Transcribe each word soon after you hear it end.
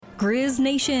Grizz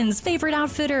Nation's favorite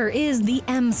outfitter is the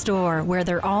M Store, where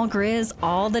they're all Grizz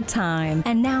all the time.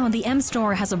 And now the M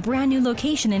Store has a brand new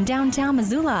location in downtown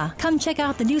Missoula. Come check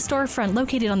out the new storefront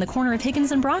located on the corner of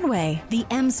Higgins and Broadway. The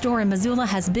M Store in Missoula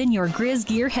has been your Grizz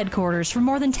gear headquarters for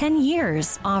more than 10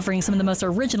 years, offering some of the most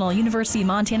original University of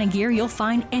Montana gear you'll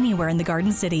find anywhere in the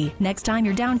Garden City. Next time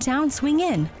you're downtown, swing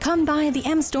in. Come by the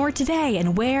M Store today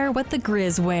and wear what the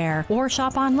Grizz wear, or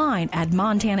shop online at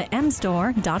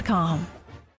montanamstore.com.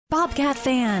 Bobcat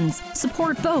fans,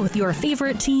 support both your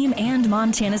favorite team and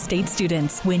Montana State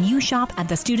students. When you shop at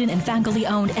the student and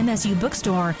faculty-owned MSU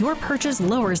bookstore, your purchase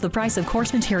lowers the price of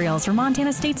course materials for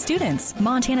Montana State students.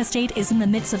 Montana State is in the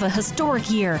midst of a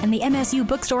historic year, and the MSU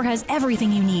bookstore has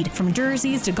everything you need, from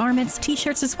jerseys to garments,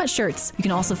 t-shirts to sweatshirts. You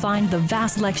can also find the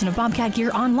vast selection of Bobcat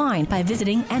gear online by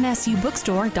visiting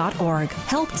msubookstore.org.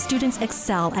 Help students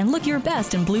excel and look your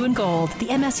best in blue and gold. The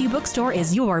MSU bookstore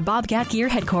is your Bobcat gear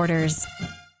headquarters.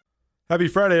 Happy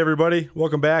Friday, everybody.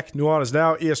 Welcome back. Nuanez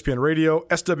Now, ESPN Radio,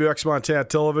 SWX Montana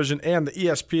Television, and the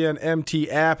ESPN MT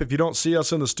app. If you don't see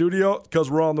us in the studio, because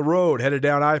we're on the road, headed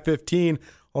down I-15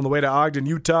 on the way to Ogden,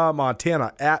 Utah,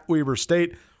 Montana, at Weber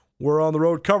State. We're on the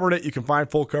road covering it. You can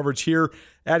find full coverage here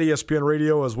at ESPN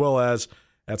Radio as well as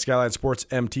at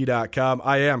SkylineSportsMT.com.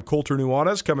 I am Colter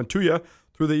Nuanez, coming to you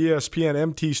through the ESPN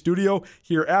MT studio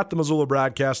here at the Missoula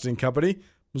Broadcasting Company.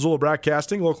 Missoula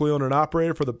Broadcasting, locally owned and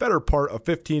operated for the better part of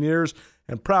 15 years,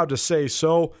 and proud to say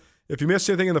so. If you missed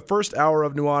anything in the first hour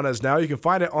of Nuanez Now, you can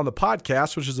find it on the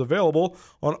podcast, which is available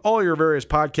on all your various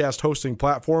podcast hosting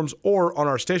platforms or on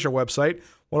our station website,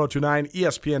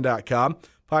 1029ESPN.com.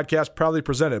 Podcast proudly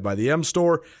presented by the M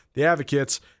Store, the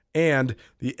Advocates, and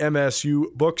the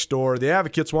MSU Bookstore. The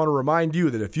Advocates want to remind you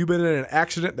that if you've been in an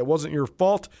accident that wasn't your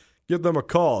fault, give them a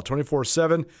call,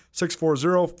 24/7,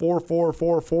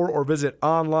 640-4444, or visit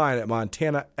online at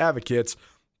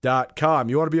montanaadvocates.com.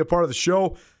 You want to be a part of the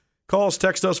show? Call us,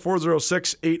 text us,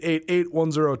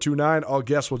 406-888-1029. All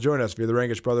guests will join us via the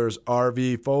Rangish Brothers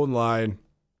RV phone line.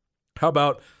 How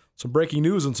about some breaking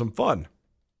news and some fun?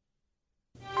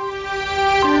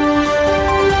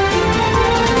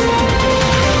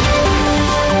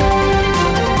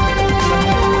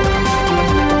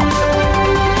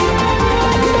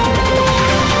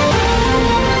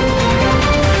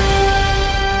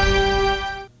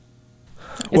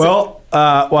 Well,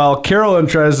 while Carolyn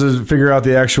tries to figure out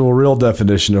the actual real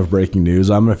definition of breaking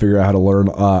news, I'm going to figure out how to learn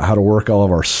how to work all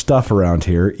of our stuff around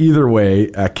here. Either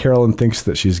way, Carolyn thinks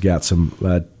that she's got some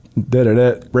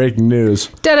breaking news.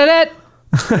 Carolyn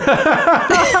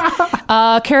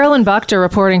Buchter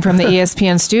reporting from the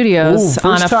ESPN studios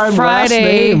on a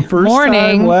Friday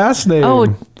morning. Last name. Oh,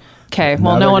 okay.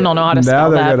 Well, no one will know how to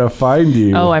spell that. Now they're going to find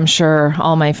you. Oh, I'm sure.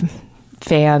 All my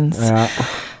fans. Yeah.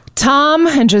 Tom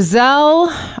and Giselle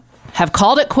have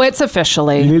called it quits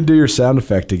officially. You need to do your sound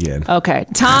effect again. Okay.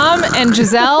 Tom and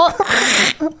Giselle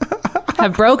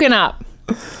have broken up.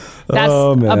 That's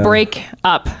a break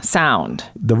up sound.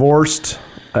 Divorced.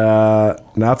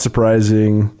 Not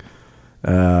surprising.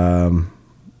 Much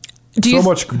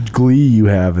glee you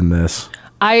have in this.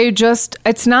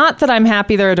 It's not that I'm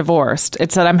happy they're divorced.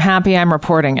 It's that I'm happy I'm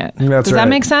reporting it. Does that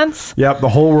make sense? Yep. The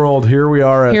whole world. Here we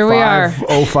are at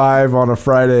 5:05 on a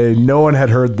Friday. No one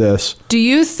had heard this. Do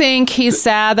you think he's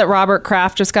sad that Robert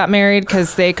Kraft just got married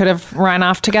because they could have run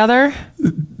off together?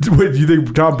 Wait, do you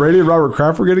think Tom Brady and Robert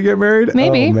Kraft were going to get married?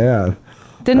 Maybe. Oh, man.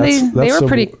 Didn't they were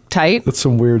pretty tight. That's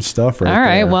some weird stuff right there. All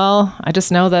right. Well, I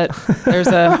just know that there's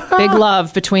a big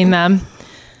love between them.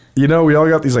 You know, we all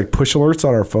got these like push alerts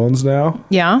on our phones now.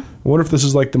 Yeah. I wonder if this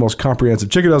is like the most comprehensive.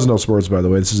 Chicken Doesn't Know Sports, by the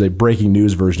way. This is a breaking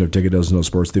news version of Chicken Doesn't Know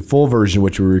Sports. The full version,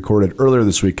 which we recorded earlier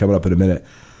this week, coming up in a minute.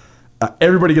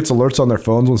 Everybody gets alerts on their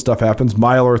phones when stuff happens.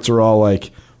 My alerts are all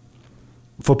like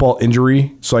football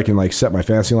injury, so I can like set my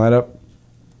fantasy lineup.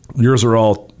 Yours are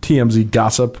all TMZ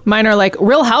gossip. Mine are like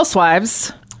Real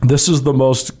Housewives. This has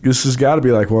got to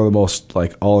be like one of the most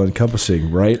like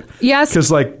all-encompassing, right? Yes.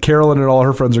 Because like Carolyn and all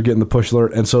her friends are getting the push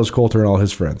alert, and so is Colter and all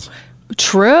his friends.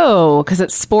 True, because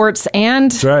it's sports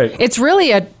and that's right. It's really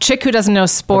a chick who doesn't know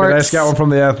sports. I just got one from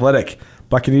The Athletic.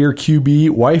 Buccaneer QB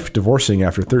wife divorcing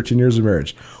after 13 years of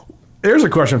marriage. Here's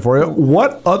a question for you.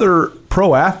 What other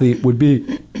pro athlete would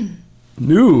be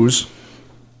news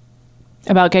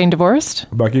about getting divorced?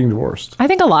 I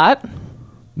think a lot.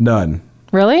 None.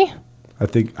 Really?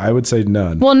 I would say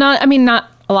none. Well, not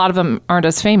a lot of them aren't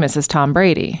as famous as Tom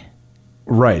Brady.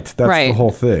 Right. That's the whole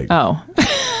thing. Oh.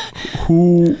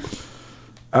 Who?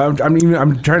 I'm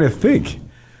trying to think.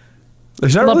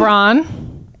 LeBron. Really,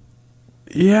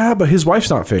 yeah, but his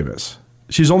wife's not famous.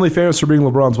 She's only famous for being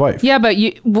LeBron's wife. Yeah, but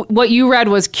what you read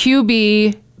was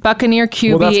QB Buccaneer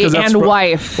QB and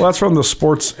wife. Well, that's from the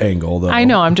sports angle, though. I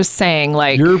know. I'm just saying,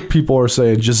 like... Your people are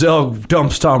saying Gisele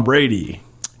dumps Tom Brady.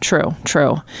 True.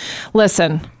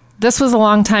 Listen, this was a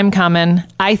long time coming.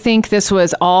 I think this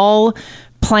was all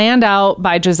planned out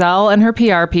by Gisele and her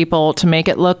PR people to make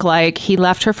it look like he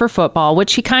left her for football,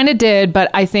 which he kind of did,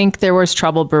 but I think there was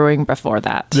trouble brewing before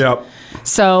that. Yep.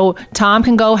 So Tom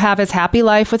can go have his happy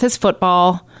life with his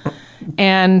football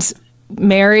and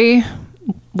marry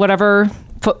whatever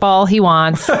football he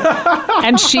wants.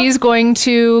 And she's going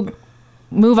to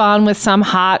move on with some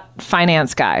hot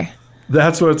finance guy.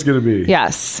 That's what it's going to be.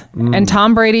 Yes. And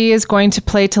Tom Brady is going to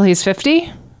play till he's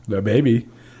 50? Maybe.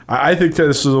 I think that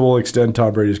this will extend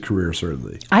Tom Brady's career,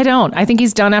 certainly. I don't. I think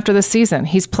he's done after this season.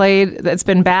 He's played. It's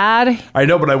been bad. I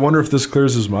know, but I wonder if this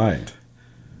clears his mind.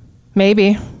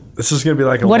 Maybe. This is going to be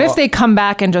like a... What if they come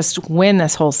back and just win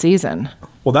this whole season?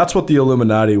 Well, that's what the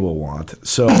Illuminati will want.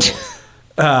 So,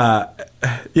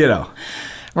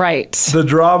 Right. The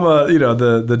drama,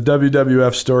 the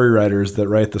WWF story writers that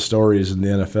write the stories in the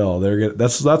NFL,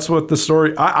 that's what the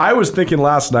story... I was thinking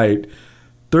last night...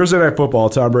 Thursday Night Football,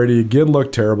 Tom Brady again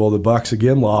looked terrible. The Bucs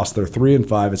again lost. They're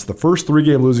 3-5. It's the first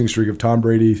 3-game losing streak of Tom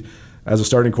Brady as a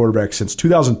starting quarterback since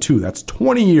 2002. That's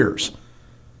 20 years.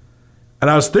 And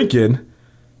I was thinking,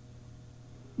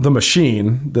 the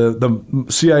machine, the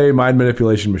CIA mind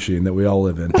manipulation machine that we all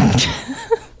live in,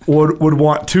 would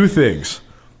want two things.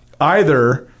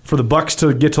 Either for the Bucs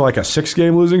to get to like a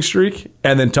 6-game losing streak,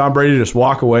 and then Tom Brady just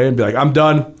walk away and be like, I'm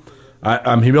done.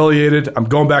 I'm humiliated. I'm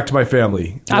going back to my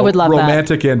family. I would love that.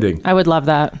 Romantic ending. I would love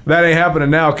that. That ain't happening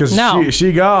now because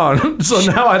she gone. So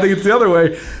now I think it's the other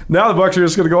way. Now the Bucs are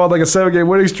just going to go on like a 7-game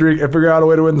winning streak and figure out a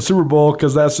way to win the Super Bowl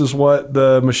because that's just what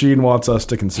the machine wants us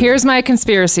to consider. Here's my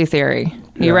conspiracy theory.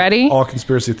 You ready? All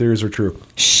conspiracy theories are true.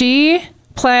 She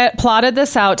plotted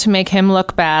this out to make him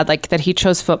look bad, like that he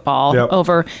chose football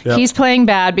over. Yep. He's playing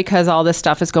bad because all this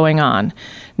stuff is going on.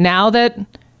 Now that...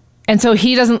 And so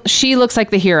she looks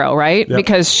like the hero, right? Yep.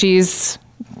 Because she's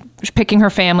picking her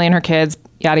family and her kids,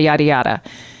 yada, yada, yada.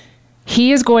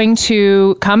 He is going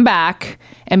to come back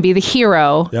and be the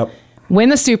hero, win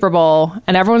the Super Bowl,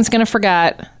 and everyone's going to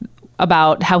forget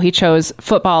about how he chose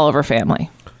football over family.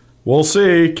 We'll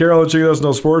see. Carolyn Chicken Doesn't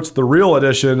Know Sports, the real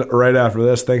edition right after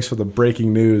this. Thanks for the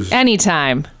breaking news.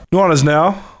 Anytime. Nuanez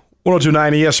Now.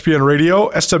 102.9 ESPN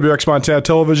Radio, SWX Montana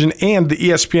Television, and the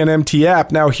ESPN MT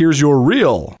app. Now here's your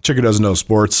real Chicken Doesn't Know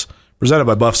Sports, presented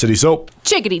by Buff City Soap.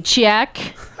 Chickadee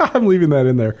check. I'm leaving that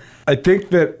in there. I think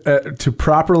that to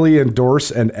properly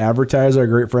endorse and advertise our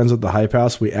great friends at the Hype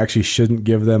House, we actually shouldn't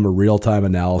give them a real-time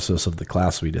analysis of the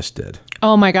class we just did.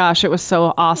 Oh my gosh, it was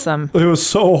so awesome. It was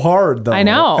so hard, though. I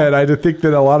know. And I think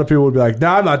that a lot of people would be like,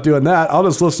 I'm not doing that. I'll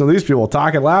just listen to these people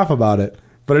talk and laugh about it.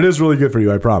 But it is really good for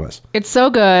you, I promise. It's so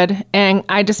good. And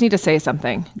I just need to say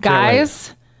something.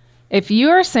 Guys, if you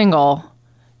are single,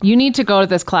 you need to go to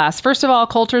this class. First of all,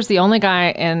 Coulter's the only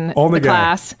guy in the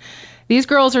class. These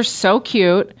girls are so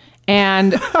cute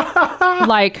and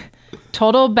like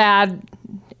total bad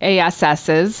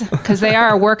ASSs because they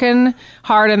are working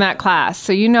hard in that class.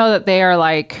 So you know that they are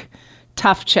like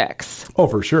tough chicks. Oh,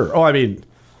 for sure. Oh, I mean,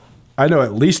 I know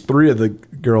at least 3 of the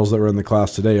girls that were in the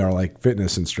class today are like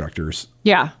fitness instructors.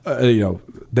 Yeah.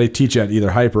 They teach at either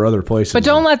Hype or other places. But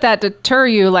don't let that deter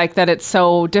you, like that it's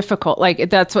so difficult. Like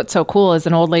that's what's so cool is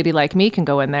an old lady like me can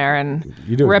go in there and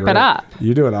rip it up.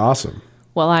 You're doing awesome.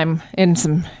 Well, I'm in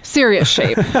some serious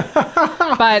shape.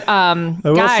 But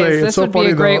guys, this would be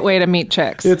a great way to meet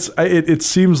chicks. It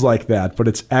seems like that, but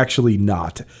it's actually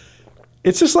not.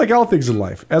 It's just like all things in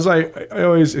life. As I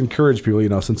always encourage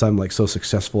people, since I'm like so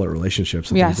successful at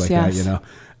relationships and things like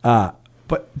that,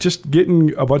 but just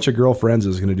getting a bunch of girlfriends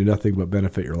is going to do nothing but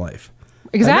benefit your life.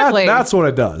 Exactly. That's what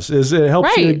it does. Is it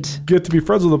helps you get to be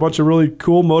friends with a bunch of really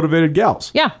cool, motivated gals.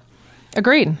 Yeah.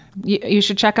 Agreed. You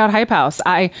should check out Hype House.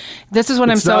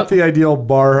 It's not the ideal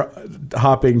bar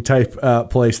hopping type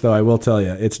place, though. I will tell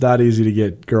you, it's not easy to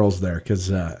get girls there because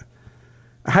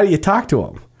how do you talk to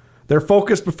them? They're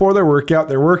focused before their workout.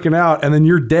 They're working out, and then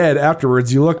you're dead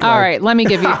afterwards. You look. All right,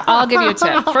 I'll give you a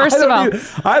tip. First of all,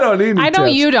 I don't need. I know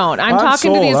tips. You don't. I'm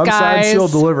talking sold. to these guys. I'm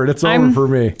sealed, delivered. It's over for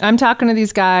me. I'm talking to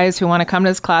these guys who want to come to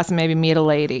this class and maybe meet a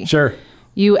lady. Sure.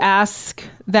 You ask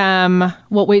them,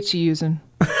 what weights you using?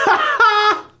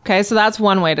 Okay, so that's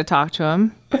one way to talk to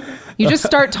them. You just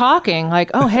start talking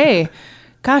like, oh, hey,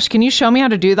 gosh, can you show me how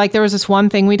to do? Like there was this one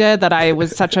thing we did that I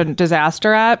was such a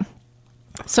disaster at.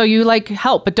 So you like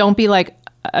help, but don't be like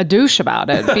a douche about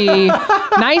it. Be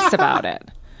nice about it.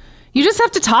 You just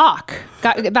have to talk.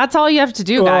 That's all you have to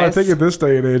do, guys. I think at this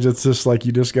day and age, it's just like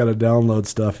you just got to download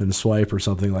stuff and swipe or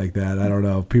something like that. I don't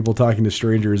know. People talking to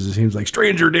strangers, it seems like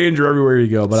stranger danger everywhere you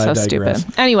go, but I digress.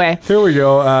 Stupid. Anyway. Here we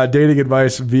go. Dating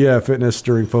advice via fitness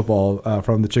during football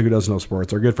from the chick who doesn't know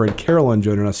sports. Our good friend Carolyn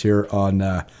joining us here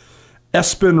on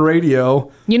ESPN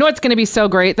Radio. You know what's going to be so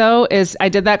great, though, is I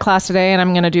did that class today, and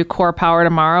I'm going to do core power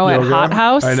tomorrow at Hot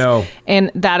House. I know.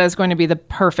 And that is going to be the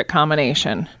perfect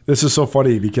combination. This is so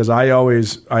funny because I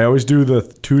always do the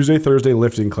Tuesday, Thursday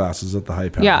lifting classes at the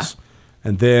Hype House. Yeah.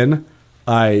 And then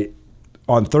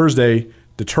on Thursday,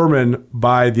 determine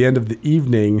by the end of the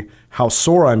evening how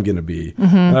sore I'm going to be.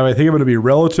 Mm-hmm. And if I think I'm going to be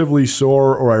relatively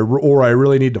sore or I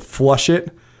really need to flush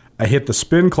it, I hit the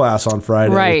spin class on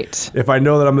Friday. Right. If I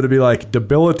know that I'm going to be like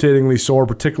debilitatingly sore,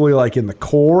 particularly like in the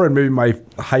core, and maybe my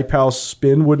Hype House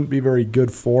spin wouldn't be very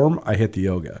good form, I hit the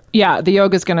yoga. Yeah, the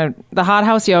Hot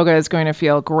House yoga is going to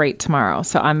feel great tomorrow.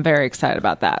 So I'm very excited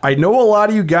about that. I know a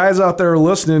lot of you guys out there are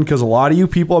listening because a lot of you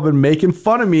people have been making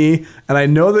fun of me. And I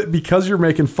know that because you're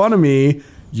making fun of me,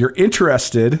 you're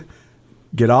interested.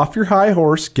 Get off your high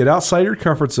horse, get outside your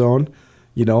comfort zone.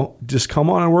 Just come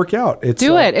on and work out.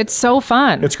 Do it. It's so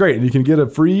fun. It's great. And you can get a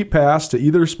free pass to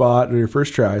either spot on your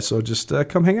first try. So just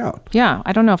come hang out. Yeah.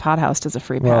 I don't know if Hot House does a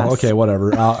free pass. Well, okay,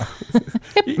 whatever.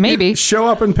 Maybe. Show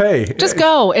up and pay. Just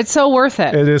go. It's so worth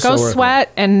it. It is go so worth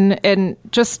sweat it. And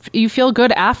just, you feel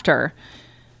good after.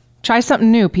 Try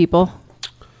something new, people.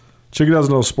 Chicken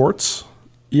Doesn't Know Sports,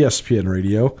 ESPN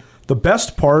Radio. The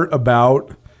best part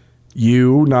about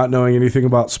you not knowing anything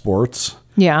about sports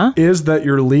is that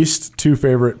your least two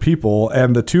favorite people,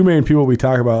 and the two main people we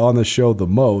talk about on this show the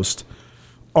most,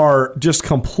 are just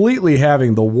completely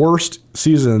having the worst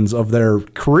seasons of their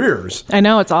careers. I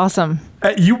know, it's awesome.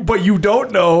 But you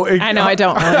don't know. I know, I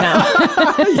don't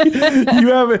know. You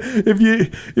haven't.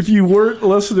 If you weren't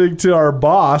listening to our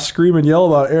boss scream and yell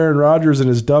about Aaron Rodgers and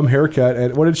his dumb haircut,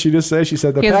 and what did she just say? She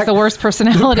said he has the worst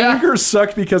personality. The Packers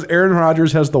suck because Aaron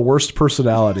Rodgers has the worst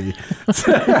personality.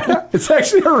 It's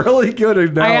actually a really good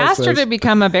analysis. I asked her to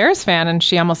become a Bears fan, and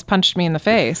she almost punched me in the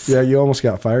face. Yeah, you almost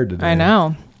got fired today. I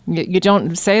know. You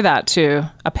don't say that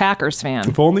to a Packers fan.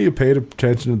 If only you paid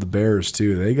attention to the Bears,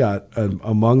 too. They got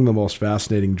among the most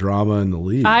fascinating drama in the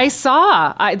league. I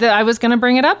saw. I was going to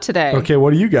bring it up today. Okay,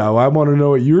 what do you got? Well, I want to know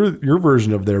what your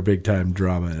version of their big-time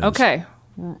drama is. Okay.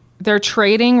 They're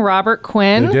trading Robert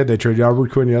Quinn. They did. They traded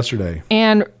Robert Quinn yesterday.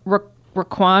 And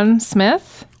Roquan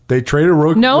Smith. They traded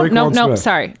Roquan Smith. No,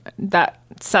 sorry. That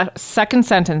second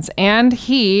sentence. And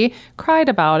he cried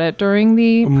about it during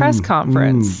the press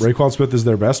conference. Roquan Smith is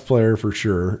their best player for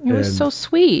sure. It was so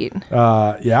sweet.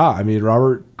 Yeah, I mean,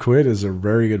 Robert Quinn is a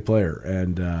very good player,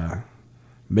 and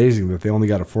amazing that they only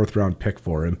got a 4th-round pick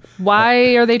for him.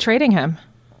 Why are they trading him?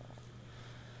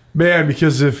 Man,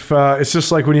 because if it's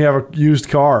just like when you have a used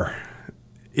car.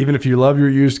 Even if you love your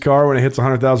used car, when it hits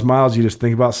 100,000 miles, you just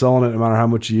think about selling it no matter how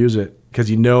much you use it.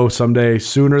 Because you know someday,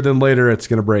 sooner than later, it's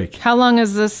going to break. How long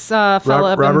is this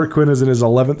fella? Robert Quinn is in his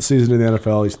 11th season in the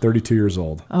NFL. He's 32 years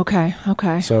old. Okay.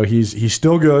 So he's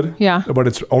still good. Yeah. But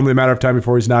it's only a matter of time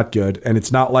before he's not good. And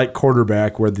it's not like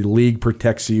quarterback where the league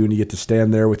protects you and you get to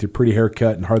stand there with your pretty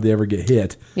haircut and hardly ever get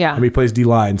hit. Yeah. I mean, he plays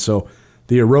D-line, so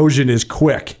the erosion is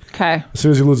quick. Okay. As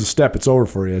soon as you lose a step, it's over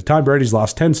for you. Tom Brady's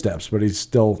lost 10 steps, but he's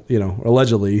still,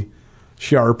 allegedly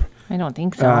sharp. I don't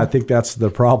think so. I think that's the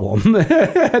problem.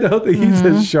 I don't think he's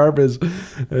as sharp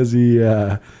as he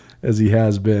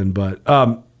has been. But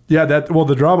the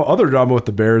other drama with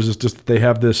the Bears is just that they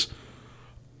have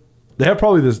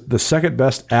probably the second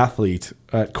best athlete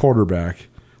at quarterback,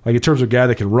 like in terms of a guy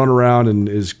that can run around and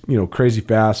is crazy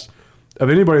fast, of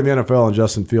anybody in the NFL, and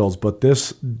Justin Fields. But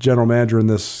this general manager and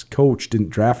this coach didn't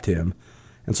draft him,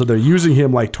 and so they're using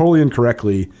him like totally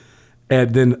incorrectly.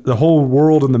 And then the whole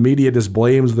world and the media just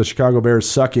blames the Chicago Bears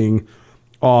sucking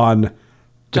on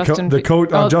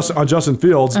on Justin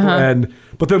Fields. Uh-huh.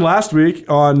 But then last week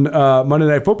on Monday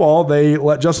Night Football, they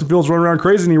let Justin Fields run around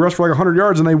crazy and he rushed for like 100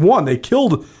 yards and they won. They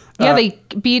killed. They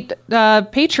beat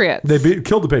Patriots.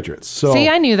 Killed the Patriots. So see,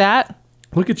 I knew that.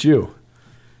 Look at you.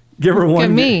 Give her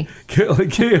one.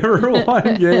 Give her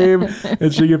one game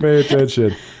and she can pay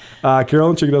attention.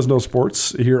 Carolyn, Chicken Doesn't Know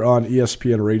Sports here on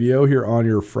ESPN Radio here on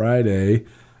your Friday.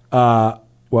 Are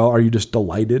you just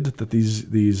delighted that these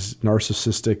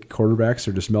narcissistic quarterbacks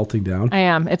are just melting down? I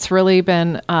am. It's really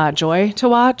been a joy to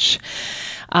watch.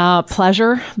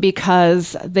 Pleasure,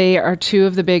 because they are two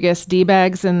of the biggest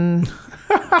D-bags in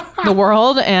the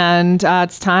world, and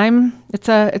it's time.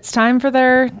 It's time for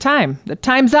their time. The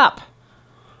time's up.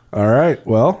 All right.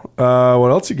 Well, what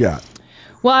else you got?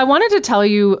 Well, I wanted to tell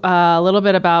you a little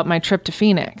bit about my trip to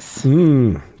Phoenix.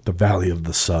 The Valley of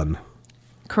the Sun.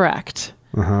 Correct.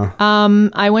 Uh-huh.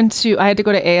 I had to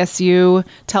go to ASU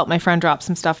to help my friend drop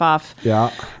some stuff off. Yeah.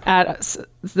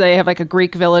 They have like a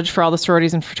Greek village for all the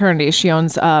sororities and fraternities. She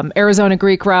owns Arizona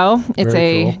Greek Row. It's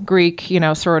Very a cool. Greek,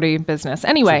 sorority business.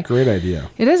 Anyway. It's a great idea.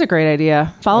 It is a great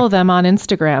idea. Follow them on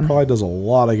Instagram. Probably does a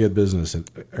lot of good business at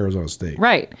Arizona State.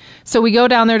 Right. So we go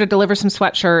down there to deliver some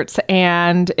sweatshirts,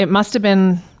 and it must have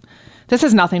been, this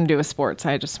has nothing to do with sports,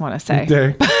 I just want to say.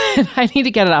 Okay. But I need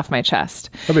to get it off my chest.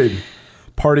 I mean,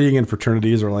 partying and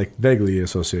fraternities are like vaguely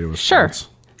associated with sports. Sure.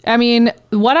 I mean,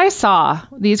 what I saw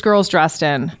these girls dressed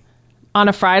in on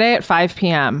a Friday at 5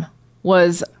 p.m.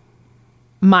 was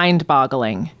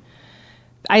mind-boggling.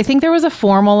 I think there was a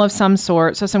formal of some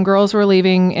sort. So some girls were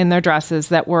leaving in their dresses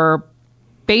that were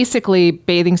basically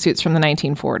bathing suits from the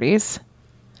 1940s.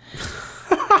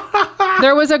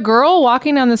 There was a girl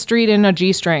walking down the street in a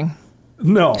G-string.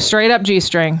 No. Straight up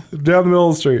G-string. Down the middle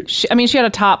of the street. She had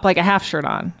a top, like a half shirt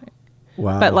on.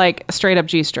 Wow. But like straight up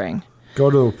G-string. Go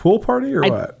to a pool party or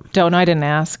what? Don't know. I didn't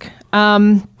ask.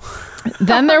 Then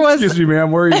there was... Excuse me,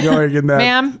 ma'am. Where are you going in that?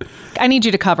 Ma'am, I need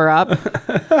you to cover up.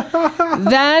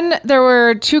 Then there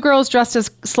were two girls dressed as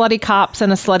slutty cops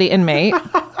and a slutty inmate.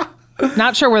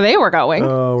 Not sure where they were going.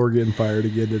 Oh, we're getting fired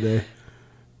again today.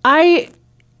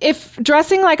 If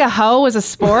dressing like a hoe is a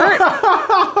sport,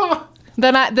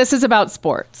 then this is about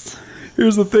sports.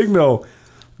 Here's the thing, though.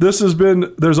 There's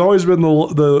always been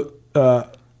the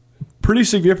pretty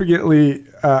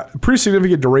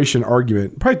significant duration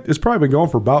argument. It's probably been going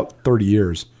for about 30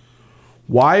 years.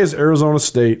 Why is Arizona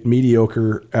State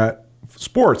mediocre at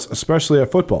sports, especially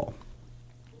at football?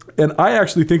 And I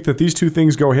actually think that these two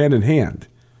things go hand in hand.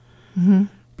 Mm-hmm.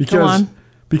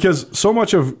 Because so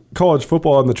much of college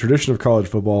football and the tradition of college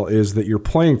football is that you're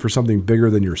playing for something bigger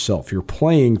than yourself. You're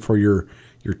playing for your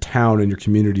town and your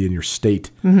community and your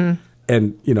state. Mm-hmm.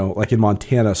 And, like in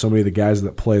Montana, so many of the guys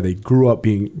that play, they grew up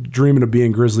dreaming of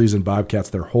being Grizzlies and Bobcats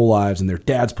their whole lives, and their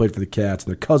dads played for the Cats,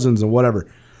 and their cousins and whatever.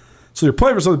 So you're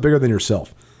playing for something bigger than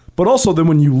yourself. But also then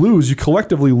when you lose, you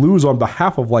collectively lose on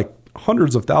behalf of like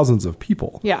hundreds of thousands of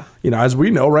people. Yeah. As we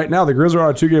know right now, the Grizz are on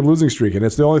a 2-game losing streak, and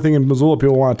it's the only thing in Missoula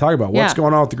people want to talk about. What's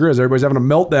going on with the Grizz? Everybody's having a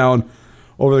meltdown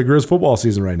over the Grizz football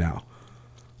season right now.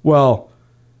 Well,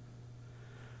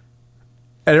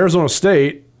 at Arizona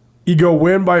State, you go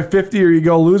win by 50 or you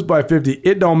go lose by 50.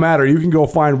 It don't matter. You can go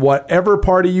find whatever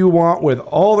party you want with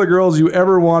all the girls you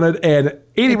ever wanted, and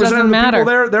 80% of the people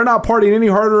there, they're not partying any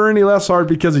harder or any less hard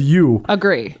because of you.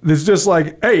 Agree. It's just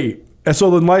like, hey, and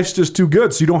so then life's just too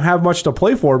good, so you don't have much to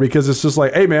play for because it's just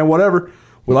like, hey, man, whatever.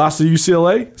 We lost to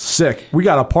UCLA? Sick. We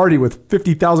got a party with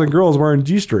 50,000 girls wearing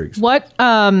G-strings. What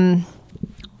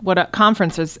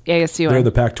conference is ASU in? They're in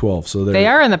the Pac-12. So they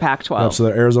are in the Pac-12. Yep, so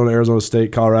they're Arizona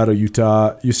State, Colorado,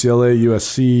 Utah, UCLA,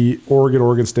 USC,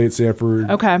 Oregon State, Stanford,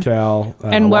 Cal,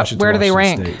 and Washington, where do they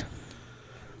rank? State.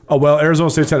 Oh, well, Arizona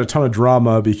State's had a ton of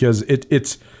drama because it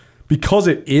is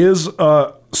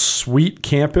a sweet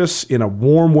campus in a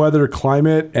warm weather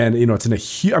climate, and it's in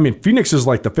Phoenix is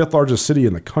like the 5th largest city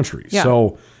in the country. Yeah.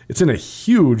 So it's in a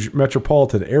huge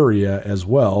metropolitan area as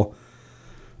well.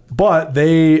 But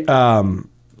they have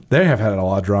had a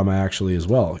lot of drama actually as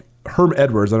well. Herm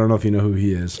Edwards, I don't know if you know who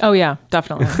he is. Oh yeah,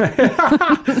 definitely.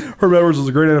 Herm Edwards was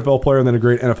a great NFL player and then a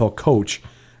great NFL coach,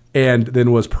 and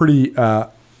then was pretty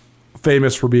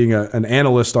famous for being an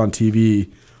analyst on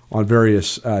TV on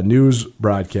various news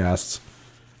broadcasts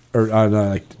or on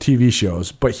TV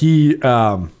shows. But he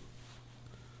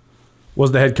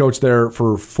was the head coach there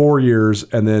for 4 years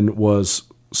and then was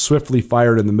swiftly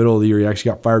fired in the middle of the year. He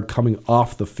actually got fired coming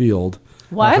off the field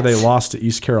after they lost to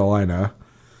East Carolina.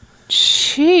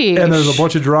 Sheesh. And there's a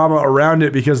bunch of drama around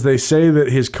it because they say that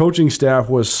his coaching staff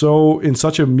was in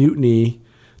such a mutiny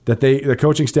that the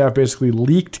coaching staff basically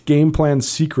leaked game plan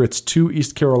secrets to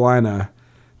East Carolina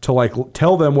to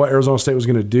tell them what Arizona State was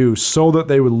going to do so that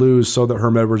they would lose, so that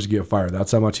Herm Edwards would get fired.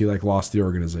 That's how much he lost the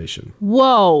organization.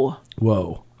 Whoa.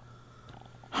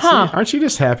 Huh. See, aren't you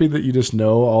just happy that you just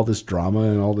know all this drama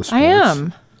and all this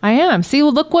sports? I am. See,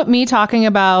 look what me talking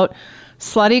about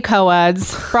slutty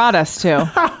co-eds brought us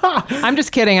to. I'm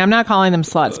just kidding. I'm not calling them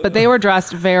sluts, but they were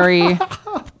dressed very...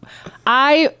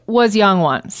 I was young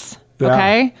once,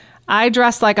 okay? Yeah. I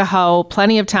dressed like a hoe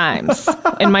plenty of times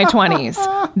in my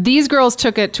 20s. These girls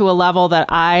took it to a level that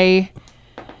I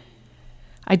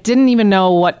didn't even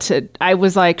know what to... I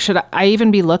was like, should I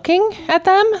even be looking at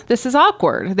them? This is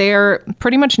awkward. They're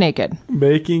pretty much naked.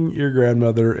 Making your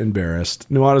grandmother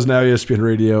embarrassed. Nuanez Now, ESPN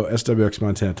Radio, SWX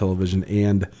Montana Television,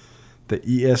 and the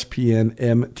ESPN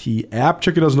MT app.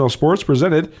 Chicken Doesn't Know Sports,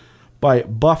 presented by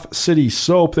Buff City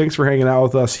Soap. Thanks for hanging out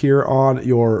with us here on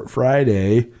your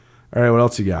Friday. All right, what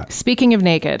else you got? Speaking of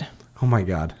naked. Oh, my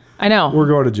God. I know. We're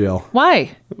going to jail.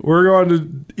 Why? We're going to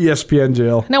ESPN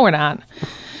jail. No, we're not.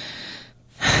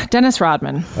 Dennis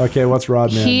Rodman. Okay, what's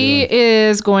Rodman He doing?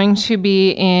 is going to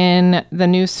be in the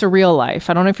new Surreal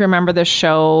Life. I don't know if you remember this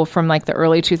show from like the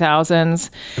early 2000s.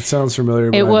 It sounds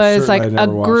familiar. It was like a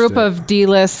group of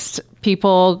D-list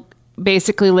people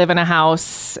basically live in a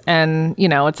house, and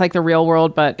it's like the real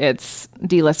world, but it's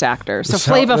D-list actors. So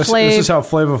Flava Flav. This is how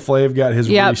Flava Flav got his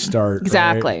restart.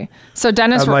 Exactly. Right? So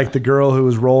Dennis, and like the girl who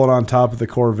was rolling on top of the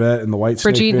Corvette in the White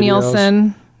Snake Brigitte videos.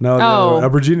 Nielsen. No,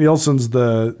 Brigitte Nielsen's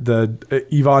the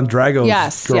Yvonne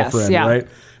Drago's girlfriend, right?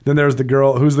 Then there's the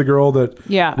girl. Who's the girl that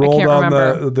rolled on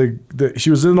the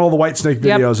she was in all the White Snake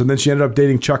videos, and then she ended up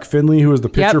dating Chuck Finley, who was the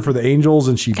pitcher for the Angels,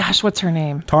 and she. Gosh, what's her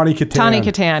name? Tawny Katan. Tawny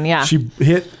Katan, yeah. She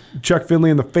hit Chuck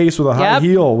Finley in the face with a high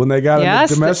heel when they got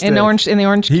into domestic in the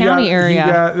Orange County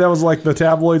area. That was like the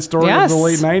tabloid story of the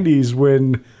late '90s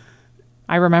when.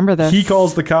 I remember this. He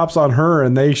calls the cops on her,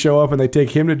 and they show up and they take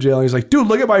him to jail. And he's like, "Dude,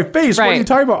 look at my face. What are you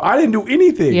talking about? I didn't do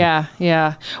anything."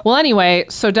 Yeah. Well, anyway,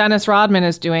 so Dennis Rodman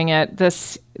is doing it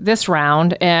this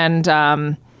round,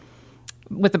 and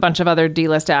with a bunch of other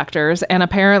D-list actors, and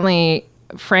apparently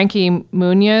Frankie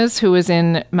Muniz, who was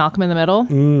in Malcolm in the Middle,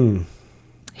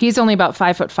 he's only about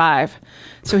 5'5",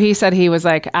 so he said he was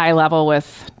like eye level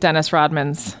with Dennis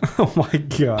Rodman's oh my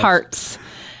god parts.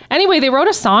 Anyway, they wrote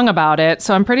a song about it,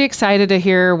 so I'm pretty excited to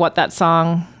hear what that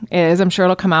song is. I'm sure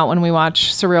it'll come out when we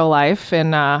watch Surreal Life,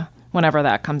 and whenever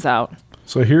that comes out.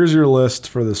 So here's your list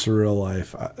for the Surreal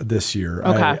Life this year.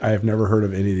 Okay. I have never heard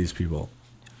of any of these people.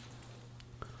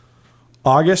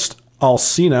 August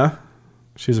Alsina.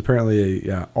 She's apparently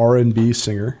a R&B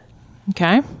singer.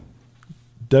 Okay.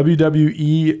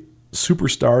 WWE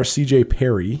superstar CJ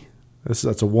Perry.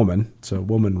 That's a woman. It's a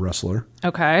woman wrestler.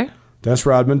 Okay. Dennis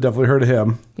Rodman, definitely heard of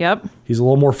him. Yep. He's a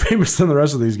little more famous than the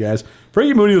rest of these guys.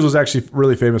 Frankie Muniz was actually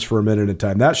really famous for a minute in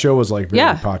time. That show was like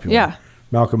very popular. Yeah.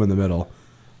 Malcolm in the Middle.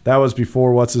 That was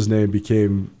before what's his name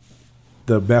became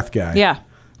the meth guy. Yeah.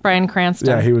 Bryan Cranston.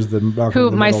 Yeah, he was the Malcolm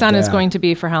in the my Middle son dad. is going to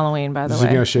be for Halloween, by the Is way.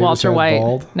 he gonna shave Walter his head White.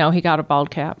 bald? No, he got a bald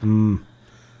cap.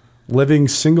 Living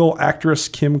single actress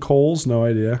Kim Coles, no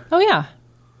idea. Oh yeah.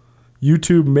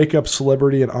 YouTube makeup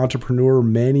celebrity and entrepreneur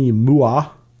Manny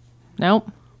Mua,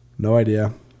 Nope. no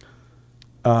idea.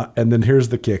 And then here's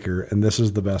the kicker, and this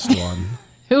is the best one.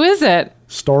 Who is it?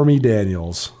 Stormy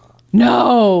Daniels.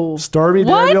 No. Stormy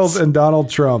Daniels and Donald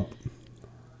Trump.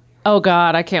 Oh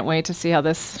God, I can't wait to see how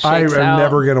this shakes I am out.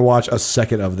 never going to watch a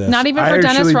second of this. Not even for I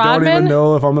Dennis actually Rodman? don't even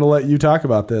know if I'm going to let you talk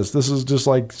about this. This is just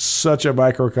like such a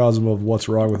microcosm of what's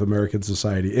wrong with American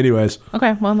society. Anyways.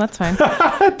 Okay, well, that's fine.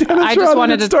 I just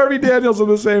wanted to... Stormy Daniels in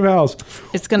the same house.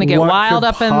 It's going to get wild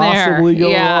up in there.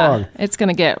 Go wrong? It's going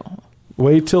to get...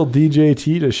 Wait till DJ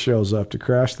Titus shows up to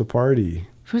crash the party.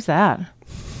 Who's that?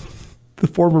 The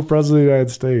former president of the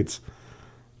United States.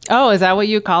 Oh, is that what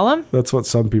you call him? That's what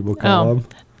some people call him.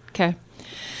 Okay.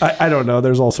 I don't know.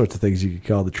 There's all sorts of things you could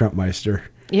call the Trump Meister.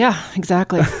 Yeah,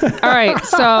 exactly. All right.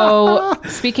 So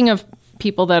speaking of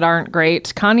people that aren't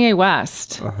great, Kanye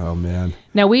West. Oh, man.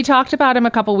 Now, we talked about him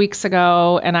a couple weeks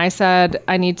ago, and I said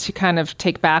I need to kind of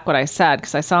take back what I said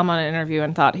because I saw him on an interview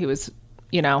and thought he was,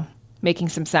 making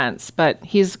some sense, but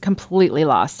he's completely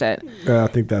lost it. I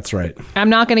think that's right.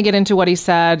 I'm not going to get into what he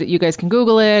said. You guys can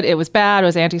Google it. It was bad. It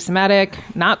was anti-Semitic.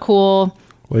 Not cool.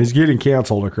 Well, he's getting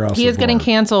canceled across the board. He is getting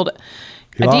canceled.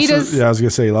 He Adidas I was going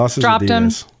to say, he lost his dropped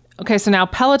Adidas. him. Okay, so now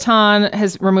Peloton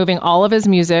is removing all of his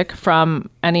music from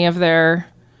any of their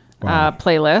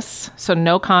playlists. So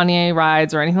no Kanye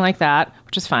rides or anything like that,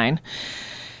 which is fine.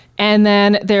 And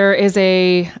then there is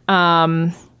a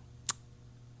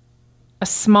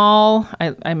small,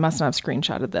 I must not have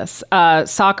screenshotted this,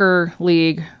 soccer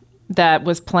league that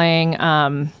was playing,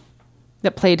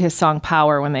 that played his song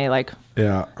Power when they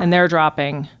and they're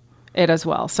dropping it as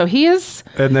well. So he is.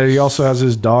 And then he also has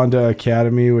his Donda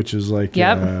Academy, which is like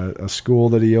a school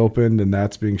that he opened, and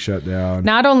that's being shut down.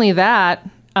 Not only that,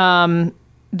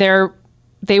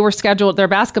 they were scheduled, their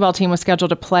basketball team was scheduled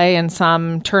to play in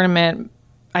some tournament.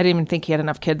 I didn't even think he had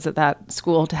enough kids at that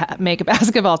school to make a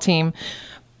basketball team,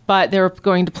 but they were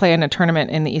going to play in a tournament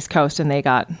in the East Coast, and they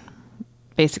got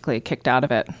basically kicked out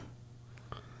of it.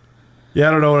 Yeah,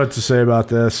 I don't know what to say about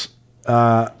this.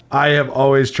 I have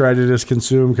always tried to just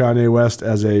consume Kanye West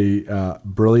as a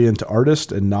brilliant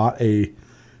artist and not a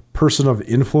person of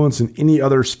influence in any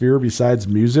other sphere besides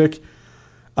music.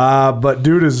 But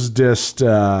dude is just...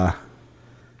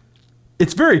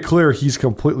 it's very clear he's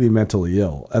completely mentally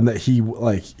ill, and that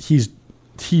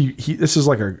this is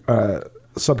like a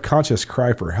subconscious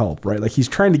cry for help, right? Like he's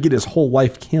trying to get his whole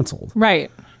life canceled.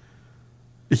 Right.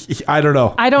 I don't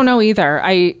know. I don't know either.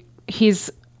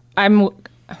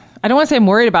 I don't want to say I'm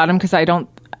worried about him because I don't.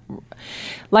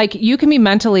 Like, you can be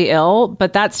mentally ill,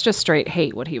 but that's just straight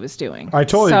hate what he was doing. I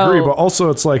totally agree, but also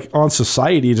it's like on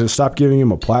society to stop giving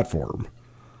him a platform.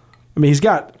 I mean, he's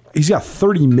got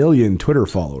 30 million Twitter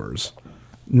followers.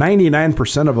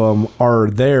 99% of them are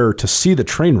there to see the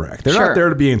train wreck. They're not there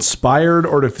to be inspired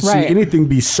or to see anything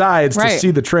besides to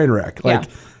see the train wreck. Like,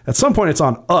 at some point, it's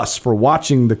on us for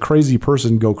watching the crazy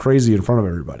person go crazy in front of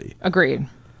everybody. Agreed.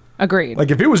 Like,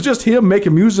 if it was just him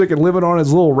making music and living on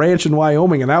his little ranch in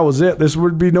Wyoming and that was it, this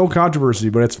would be no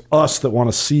controversy. But it's us that want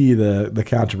to see the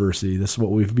controversy. This is what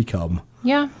we've become.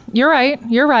 Yeah, you're right.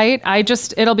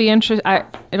 It'll be interesting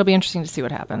to see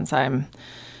what happens. I'm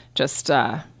just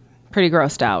pretty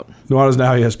grossed out. Nuanez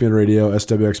Now, ESPN Radio,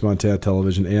 SWX Montana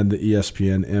Television, and the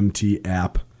ESPN MT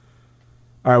app.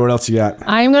 All right, what else you got?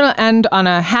 I'm going to end on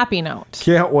a happy note.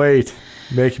 Can't wait.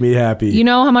 Make me happy. You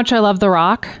know how much I love The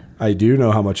Rock? I do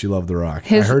know how much you love The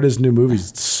Rock. I heard his new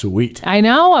movie's sweet. I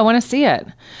know. I want to see it.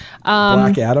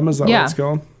 Black Adam, is that what it's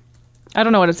called? I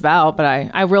don't know what it's about, but I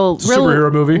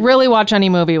superhero movie? Really watch any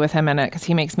movie with him in it because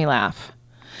he makes me laugh.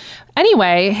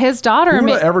 Anyway, his daughter... Who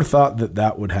would have ever thought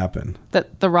that would happen?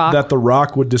 That The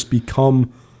Rock would just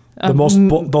become... the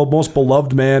most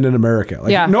beloved man in America.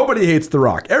 Like, nobody hates The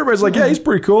Rock. Everybody's like, yeah, he's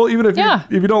pretty cool. Even if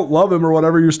you don't love him or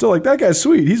whatever, you're still like, that guy's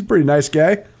sweet. He's a pretty nice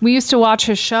guy. We used to watch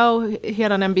his show. He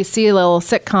had on NBC a little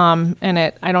sitcom in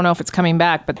it. I don't know if it's coming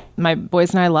back, but my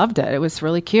boys and I loved it. It was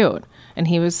really cute. And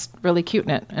he was really cute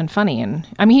in it and funny. And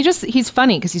I mean, he's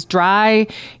funny because he's dry.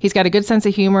 He's got a good sense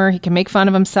of humor. He can make fun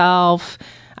of himself.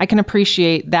 I can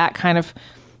appreciate that kind of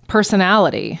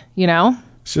personality, you know?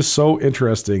 It's just so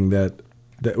interesting that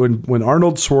when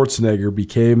Arnold Schwarzenegger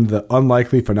became the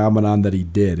unlikely phenomenon that he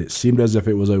did, it seemed as if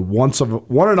it was a one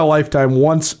in a lifetime,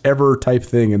 once ever type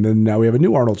thing. And then now we have a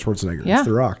new Arnold Schwarzenegger. Yeah. It's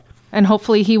The Rock. And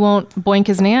hopefully he won't boink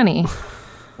his nanny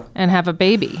and have a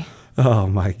baby. Oh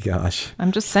my gosh.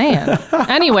 I'm just saying.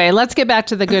 Anyway, let's get back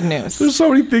to the good news. There's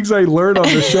so many things I learned on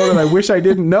this show that I wish I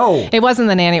didn't know. It wasn't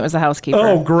the nanny, it was the housekeeper.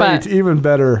 Oh, great. Even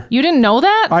better. You didn't know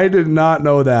that? I did not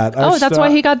know that. That's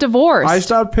why he got divorced. I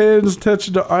stopped paying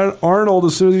attention to Arnold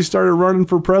as soon as he started running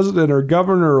for president or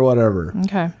governor or whatever.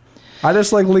 Okay. I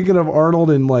just like thinking of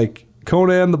Arnold in like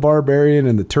Conan the Barbarian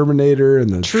and the Terminator and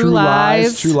the True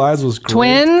Lies. True Lies was great.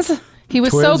 Twins. He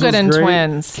was so good in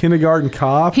Twins. Kindergarten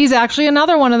Cop. He's actually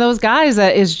another one of those guys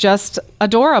that is just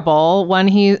adorable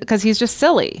because he's just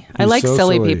silly. I like so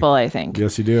silly people, I think.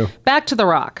 Yes, you do. Back to The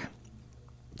Rock.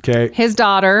 Okay. His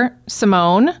daughter,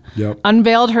 Simone,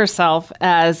 unveiled herself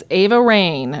as Ava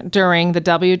Raine during the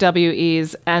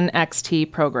WWE's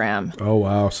NXT program. Oh,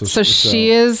 wow. So she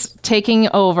is taking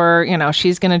over,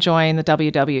 she's going to join the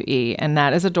WWE, and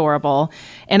that is adorable.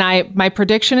 And my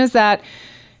prediction is that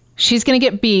she's going to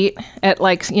get beat at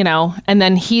and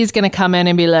then he's going to come in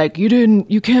and be like,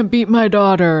 you can't beat my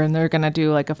daughter. And they're going to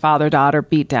do like a father-daughter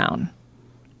beatdown.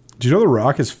 Do you know The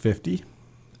Rock is 50?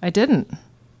 I didn't.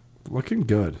 Looking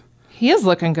good. He is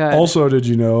looking good. Also, did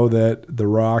you know that The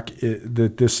Rock,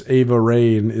 that this Ava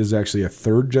Raine is actually a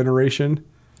third generation?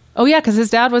 Oh, yeah, because his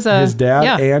dad was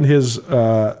and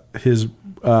his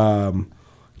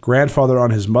grandfather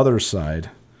on his mother's side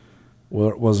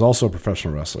was also a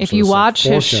professional wrestler. If you watch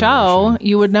his show,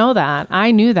 you would know that.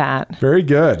 I knew that. Very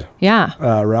good. Yeah.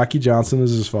 Rocky Johnson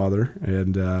is his father,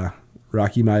 and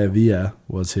Rocky Maivia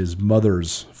was his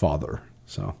mother's father.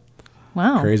 So,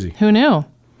 wow. Crazy. Who knew?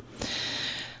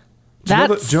 Do you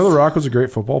know The Rock was a great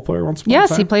football player once upon a time?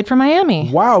 Yes, he played for Miami.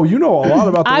 Wow, you know a lot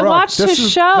about The Rock. I watched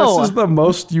his show. This is the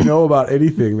most you know about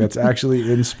anything that's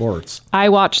actually in sports. I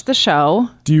watched the show.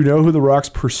 Do you know who The Rock's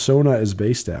persona is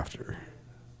based after?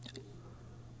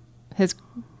 His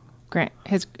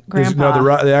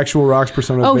grandpa. The actual Rock's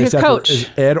persona is based his coach. Is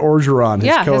Ed Orgeron,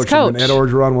 his coach. His coach. And Ed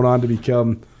Orgeron went on to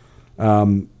become...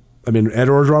 Ed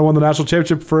Orgeron won the national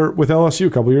championship with LSU a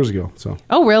couple years ago. So.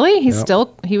 Oh, really?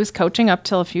 He was coaching up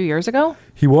till a few years ago?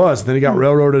 He was. Then he got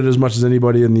railroaded as much as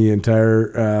anybody in the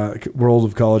entire world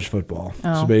of college football.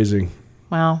 Oh. It's amazing.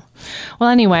 Wow.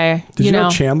 Well, anyway, Did you know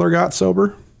Chandler got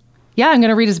sober? Yeah, I'm going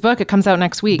to read his book. It comes out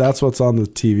next week. That's what's on the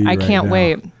TV I can't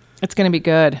wait. It's going to be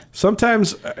good.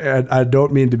 Sometimes, I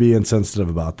don't mean to be insensitive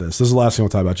about this. This is the last thing we'll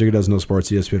talk about. Jacob Does No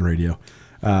Sports, ESPN Radio.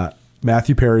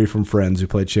 Matthew Perry from Friends, who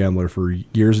played Chandler for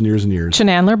years and years and years.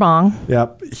 Chandler Bong.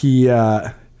 Yep. He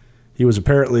was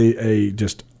apparently a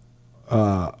just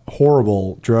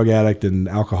horrible drug addict and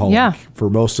alcoholic for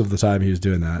most of the time he was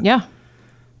doing that. Yeah.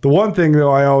 The one thing,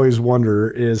 though, I always wonder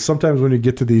is sometimes when you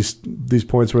get to these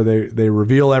points where they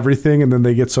reveal everything and then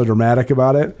they get so dramatic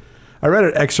about it. I read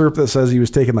an excerpt that says he was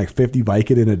taking like 50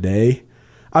 Vicodin a day.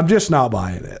 I'm just not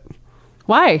buying it.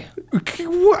 Why?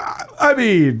 I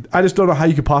mean, I just don't know how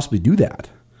you could possibly do that.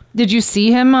 Did you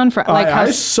see him on how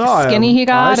I saw skinny him. he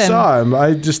got? I saw him.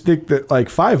 I just think that like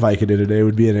 5 Vicodin a day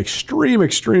would be an extreme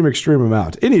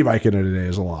amount. Any Vicodin a day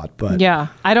is a lot, but yeah,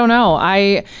 I don't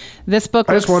know. This book.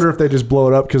 I just wonder if they just blow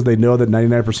it up because they know that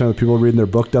 99% of the people reading their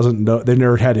book doesn't know. They've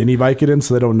never had any Vicodin,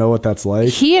 so they don't know what that's like.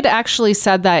 He had actually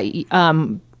said that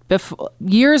before,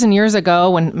 years and years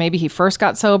ago, when maybe he first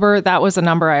got sober. That was a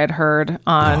number I had heard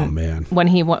on when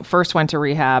he first went to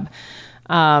rehab.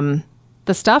 The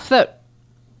stuff that.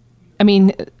 I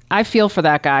mean, I feel for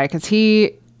that guy because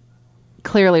he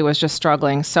clearly was just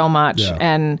struggling so much. Yeah.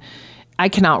 And I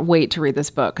cannot wait to read this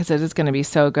book because it is going to be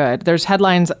so good. There's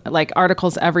headlines, like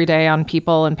articles every day on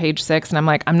People and Page Six. And I'm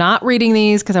like, I'm not reading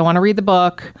these because I want to read the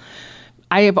book.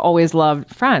 I have always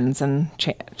loved Friends, and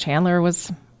Chandler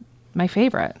was my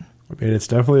favorite. I mean, it's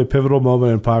definitely a pivotal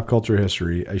moment in pop culture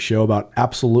history. A show about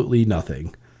absolutely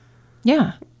nothing.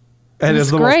 Yeah. And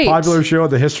it's the most popular show in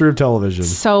the history of television.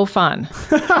 So fun.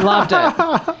 Loved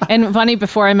it. And funny,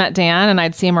 before I met Dan and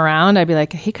I'd see him around, I'd be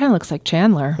like, he kind of looks like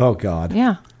Chandler. Oh, God.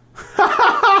 Yeah.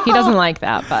 He doesn't like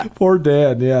that, but. Poor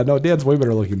Dan. Yeah, no, Dan's way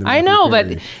better looking than me. I know,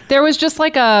 but there was just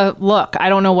like a look. I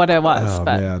don't know what it was. Oh,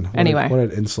 but man. Anyway. What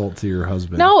an insult to your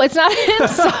husband. No, it's not an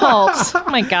insult. Oh,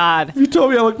 my God. If you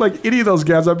told me I looked like any of those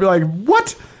guys, I'd be like,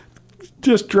 what?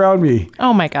 Just drown me.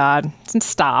 Oh, my God.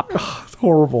 Stop. It's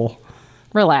horrible.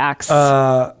 Relax.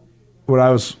 When I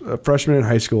was a freshman in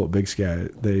high school at Big Sky,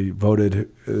 they voted.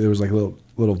 There was like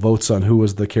little votes on who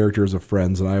was the characters of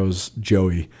Friends, and I was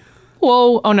Joey.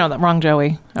 Whoa! Oh no, that wrong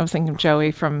Joey. I was thinking of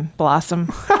Joey from Blossom.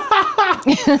 I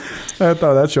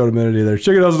thought that showed a minute either.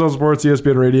 Check it out on Sports,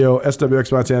 ESPN Radio,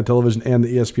 SWX Montana Television, and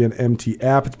the ESPN MT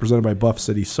app. It's presented by Buff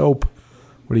City Soap.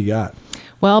 What do you got?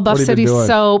 Well, Buff City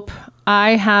Soap.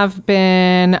 I have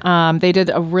been. They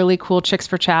did a really cool Chicks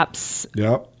for Chaps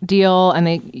deal, and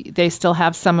they still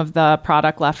have some of the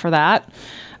product left for that.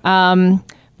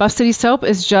 Buff City Soap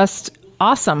is just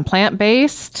awesome,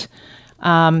 plant-based.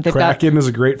 Kraken is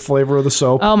a great flavor of the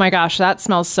soap. Oh my gosh, that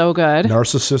smells so good.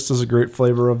 Narcissist is a great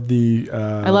flavor of the.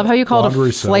 I love how you call it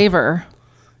a flavor. Soap.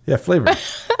 Yeah, flavor.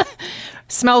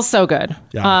 Smells so good.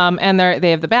 Yeah. And they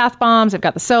have the bath bombs. They've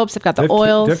got the soaps. They've got the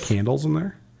oils. Do they have candles in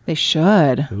there? They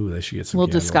should. Ooh, they should get some We'll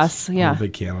candles. Discuss, yeah. I'm a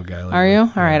big candle guy. Are you?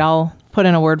 All right, I'll put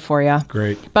in a word for you.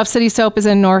 Great. Buff City Soap is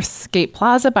in Northgate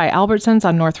Plaza by Albertsons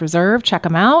on North Reserve. Check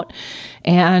them out.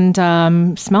 And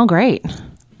smell great.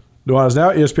 Nuanez Now,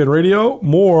 ESPN Radio.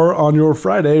 More on your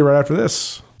Friday right after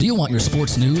this. Do you want your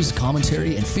sports news,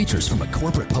 commentary, and features from a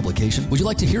corporate publication? Would you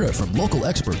like to hear it from local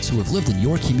experts who have lived in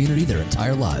your community their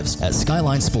entire lives? At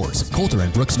Skyline Sports, Coulter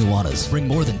and Brooks Nuanez bring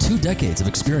more than 2 decades of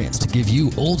experience to give you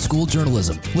old-school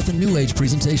journalism with a new-age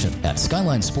presentation at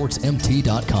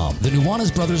SkylineSportsMT.com. The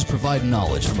Nuanez brothers provide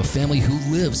knowledge from a family who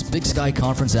lives Big Sky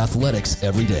Conference athletics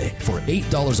every day. For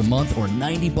 $8 a month or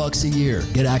 $90 a year,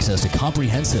 get access to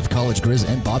comprehensive college Grizz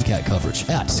and Bobcat coverage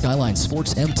at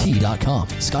SkylineSportsMT.com.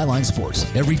 Skyline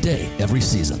Sports, every day, every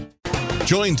season.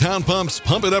 Join Town Pump's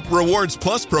Pump It Up Rewards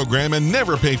Plus program and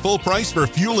never pay full price for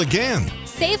fuel again.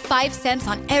 Save 5 cents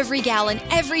on every gallon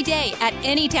every day at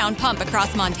any Town Pump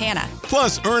across Montana.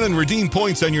 Plus, earn and redeem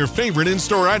points on your favorite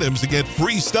in-store items to get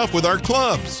free stuff with our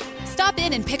clubs. Stop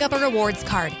in and pick up a rewards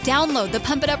card. Download the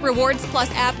Pump It Up Rewards Plus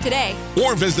app today.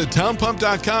 Or visit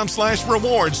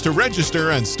townpump.com/rewards to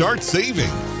register and start saving.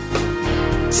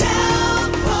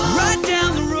 Town Pump. Right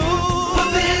down the road.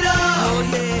 Pump it up. Oh,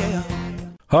 yeah.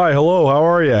 Hi, hello, how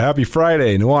are you? Happy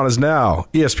Friday. Nuanez Now,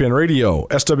 ESPN Radio,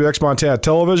 SWX Montana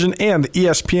Television, and the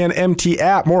ESPN MT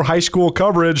app. More high school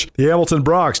coverage. The Hamilton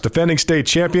Broncs, defending state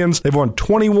champions. They've won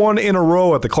 21 in a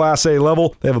row at the Class A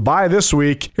level. They have a bye this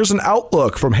week. Here's an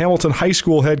outlook from Hamilton High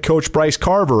School head coach Bryce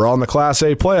Carver on the Class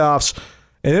A playoffs.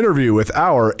 An interview with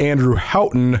our Andrew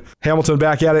Houghton. Hamilton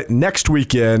back at it next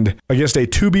weekend against a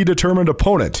to-be-determined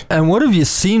opponent. And what have you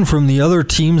seen from the other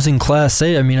teams in Class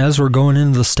A? I mean, as we're going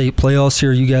into the state playoffs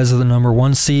here, you guys are the number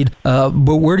 1 seed. But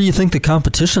where do you think the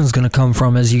competition is going to come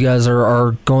from as you guys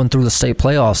are going through the state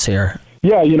playoffs here?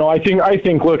 Yeah, I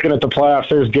think looking at the playoffs,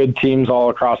 there's good teams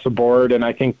all across the board, and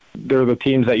I think they're the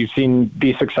teams that you've seen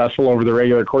be successful over the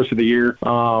regular course of the year.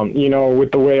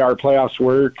 With the way our playoffs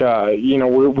work,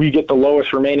 we get the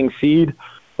lowest remaining seed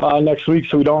next week,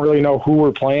 so we don't really know who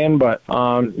we're playing. But,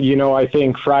 I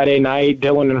think Friday night,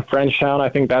 Dillon and Frenchtown, I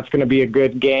think that's going to be a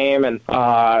good game. And,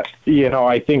 I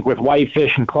think with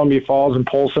Whitefish and Columbia Falls and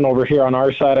Polson over here on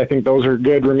our side, I think those are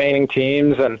good remaining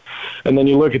teams. And then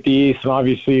you look at the East, and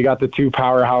obviously you got the 2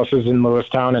 powerhouses in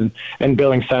Lewistown and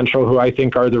Billings Central, who I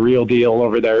think are the real deal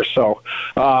over there. So,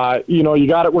 you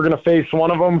got it. We're going to face one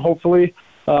of them, hopefully.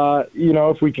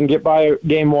 if we can get by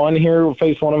game one here, we'll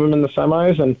face one of them in the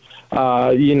semis, and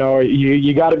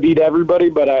you got to beat everybody.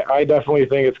 But I definitely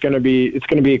think it's going to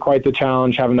be quite the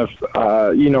challenge having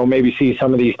to maybe see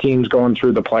some of these teams going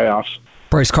through the playoffs.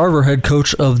 Bryce Carver, head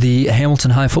coach of the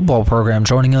Hamilton High football program,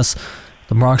 joining us.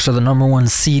 The Broncs are the number 1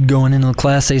 seed going into the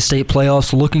Class A state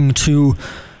playoffs, looking to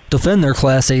defend their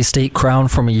Class A state crown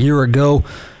from a year ago,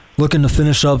 looking to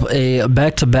finish up a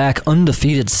back-to-back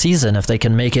undefeated season if they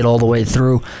can make it all the way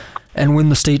through and win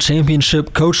the state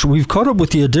championship. Coach, we've caught up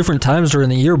with you at different times during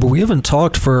the year, but we haven't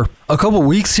talked for a couple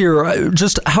weeks here.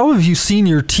 Just how have you seen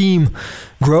your team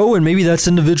grow? And maybe that's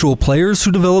individual players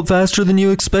who develop faster than you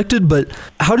expected, but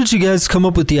how did you guys come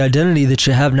up with the identity that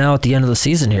you have now at the end of the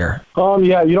season here?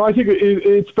 I think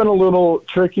it's been a little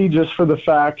tricky just for the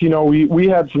fact, we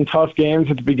had some tough games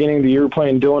at the beginning of the year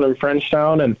playing Dillon and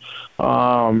Frenchtown, and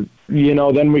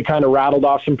then we kind of rattled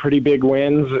off some pretty big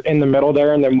wins in the middle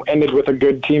there, and then ended with a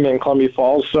good team in Columbia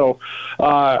Falls. So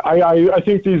I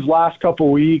think these last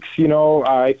couple weeks,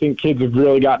 I think kids have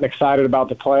really gotten excited about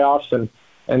the playoffs, and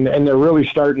they're really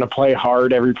starting to play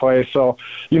hard every play. So,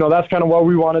 that's kind of what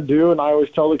we want to do. And I always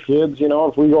tell the kids,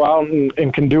 if we go out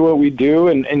and can do what we do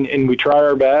and we try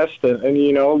our best, and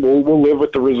we'll live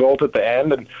with the result at the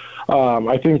end. And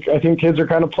I think kids are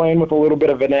kind of playing with a little bit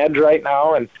of an edge right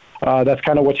now, and that's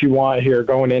kind of what you want here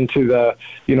going into the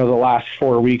last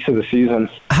 4 weeks of the season.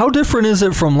 How different is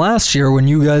it from last year when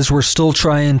you guys were still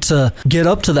trying to get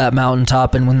up to that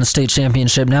mountaintop and win the state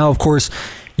championship? Now, of course,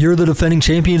 you're the defending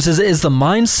champions. Is the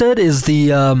mindset, is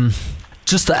the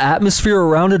just the atmosphere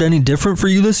around it any different for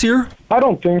you this year? I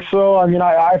don't think so. I mean,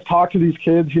 I've talked to these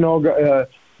kids,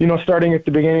 starting at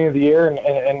the beginning of the year,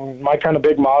 and my kind of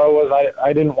big motto was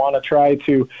I didn't want to try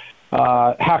to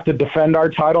have to defend our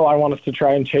title. I want us to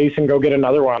try and chase and go get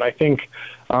another one. I think,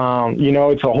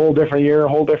 it's a whole different year, a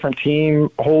whole different team,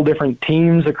 whole different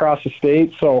teams across the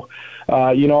state. So,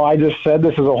 I just said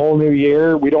this is a whole new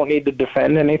year. We don't need to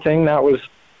defend anything. That was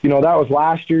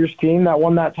last year's team that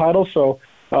won that title. So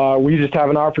we just have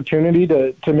an opportunity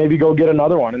to maybe go get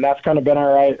another one. And that's kind of been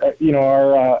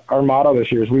our motto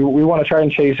this year is we want to try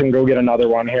and chase and go get another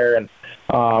one here. And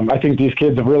I think these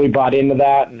kids have really bought into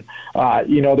that. And,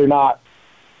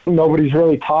 nobody's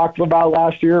really talked about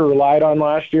last year or relied on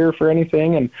last year for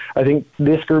anything. And I think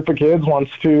this group of kids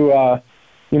wants to,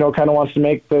 wants to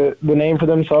make the name for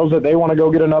themselves that they want to go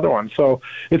get another one. So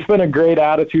it's been a great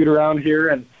attitude around here.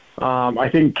 And I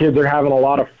think kids are having a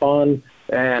lot of fun.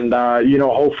 And,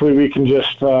 hopefully we can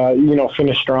just,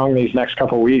 finish strong these next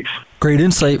couple of weeks. Great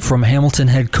insight from Hamilton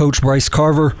head coach Bryce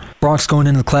Carver. Broncs going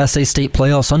into the Class A state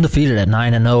playoffs undefeated at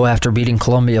 9-0 after beating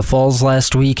Columbia Falls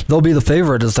last week. They'll be the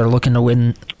favorite as they're looking to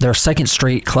win their second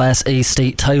straight Class A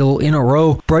state title in a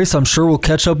row. Bryce, I'm sure we'll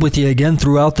catch up with you again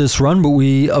throughout this run, but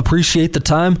we appreciate the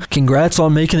time. Congrats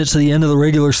on making it to the end of the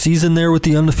regular season there with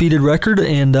the undefeated record,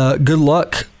 and good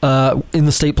luck in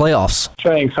the state playoffs.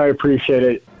 Thanks, I appreciate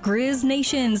it. Grizz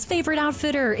Nation's favorite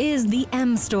outfitter is the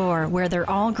M Store, where they're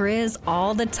all Grizz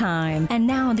all the time. And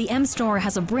now the M Store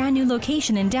has a brand new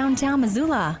location in downtown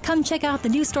Missoula. Come check out the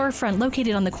new storefront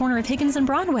located on the corner of Higgins and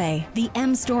Broadway. The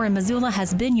M Store in Missoula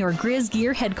has been your Grizz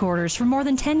gear headquarters for more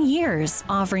than 10 years,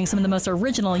 offering some of the most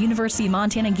original University of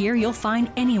Montana gear you'll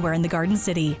find anywhere in the Garden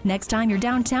City. Next time you're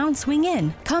downtown, swing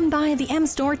in. Come by the M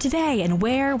Store today and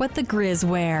wear what the Grizz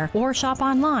wear, or shop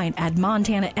online at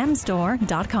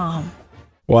montanamstore.com.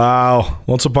 Wow.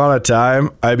 Once upon a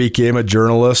time, I became a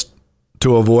journalist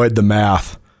to avoid the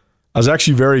math. I was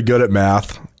actually very good at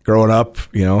math growing up,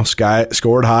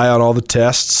 scored high on all the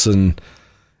tests and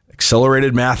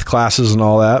accelerated math classes and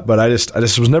all that, but I just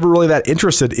was never really that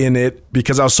interested in it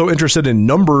because I was so interested in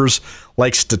numbers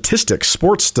like statistics,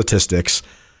 sports statistics.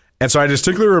 And so I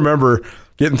distinctly remember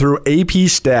getting through AP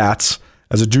stats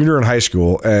as a junior in high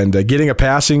school and getting a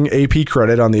passing AP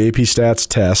credit on the AP stats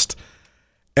test,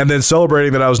 and then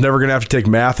celebrating that I was never going to have to take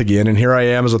math again. And here I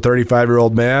am as a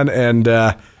 35-year-old man and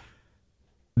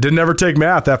didn't ever take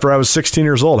math after I was 16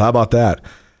 years old. How about that?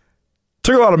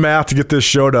 Took a lot of math to get this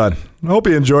show done. I hope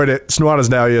you enjoyed it. It's Nuanez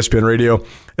Now, ESPN Radio,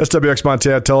 SWX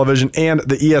Montana Television, and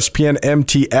the ESPN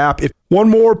MT app. One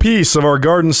more piece of our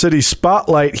Garden City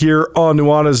spotlight here on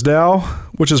Nuanez Now,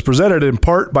 which is presented in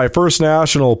part by First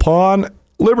National Pawn,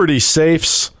 Liberty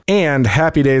Safes, and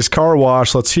Happy Days Car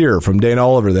Wash. Let's hear from Dane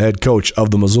Oliver, the head coach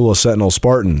of the Missoula Sentinel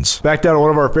Spartans. Back down to one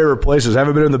of our favorite places. I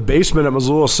haven't been in the basement at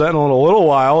Missoula Sentinel in a little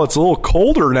while. It's a little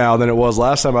colder now than it was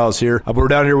last time I was here. But we're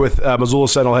down here with Missoula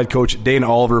Sentinel head coach Dane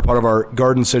Oliver, part of our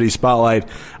Garden City Spotlight.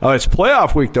 It's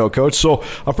playoff week, though, Coach. So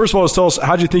first of all, tell us,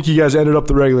 how do you think you guys ended up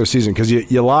the regular season? Because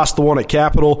you lost the one at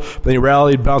Capital, then you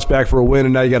rallied, bounced back for a win,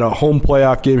 and now you got a home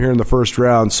playoff game here in the first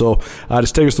round. So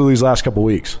just take us through these last couple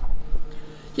weeks.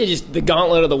 Yeah, just the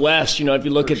gauntlet of the West. If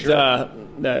you look at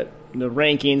the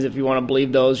rankings, if you want to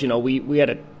believe those, we had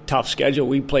a tough schedule.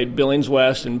 We played Billings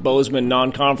West and Bozeman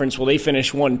non-conference. Well, they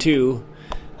finished 1-2,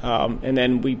 and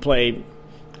then we played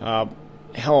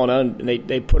Helena, and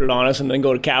they put it on us, and then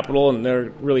go to Capital, and they're a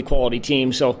really quality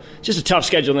team. So just a tough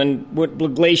schedule. And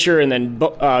then Glacier, and then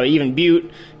even Butte.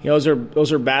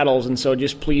 Those are battles, and so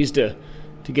just pleased to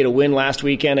get a win last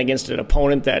weekend against an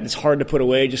opponent that is hard to put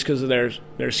away just because of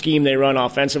their scheme they run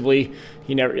offensively.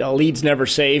 A lead's never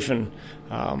safe, and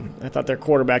I thought their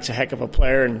quarterback's a heck of a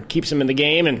player and keeps them in the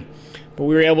game. But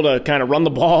we were able to kind of run the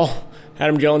ball.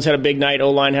 Adam Jones had a big night.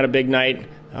 O-line had a big night,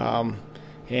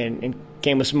 and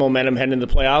came with some momentum heading into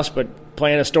the playoffs, but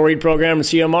playing a storied program in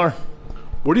CMR.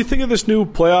 What do you think of this new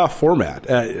playoff format?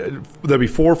 There'll be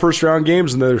 4 first-round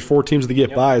games, and then there's 4 teams that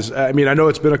get buys. I mean, I know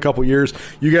it's been a couple years.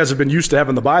 You guys have been used to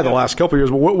having the bye the last couple years,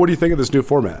 but what do you think of this new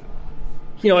format?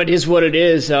 It is what it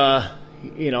is.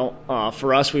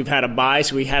 For us, we've had a bye,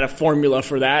 so we had a formula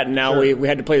for that, and now we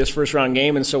had to play this first-round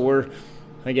game, and so we're,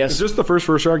 I guess. Is this the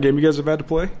first-round game you guys have had to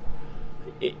play?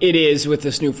 It is with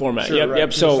this new format. Sure, yep. Right.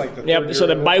 Yep. So, So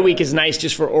the bye week is nice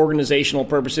just for organizational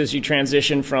purposes. You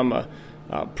transition from a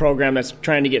program that's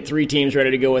trying to get 3 teams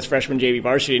ready to go with freshman JV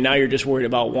varsity. Now you're just worried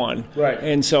about 1. Right.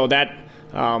 And so that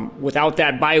without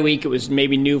that bye week, it was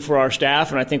maybe new for our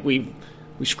staff, and I think we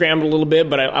scrambled a little bit,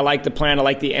 but I like the plan. I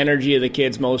like the energy of the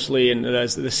kids mostly, and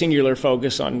the singular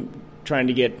focus on trying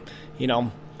to get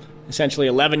essentially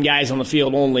 11 guys on the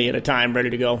field only at a time ready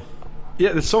to go.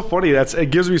 Yeah, it's so funny.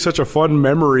 It gives me such a fun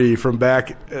memory from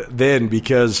back then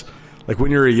because, like,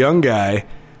 when you're a young guy,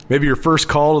 maybe your first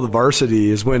call to the varsity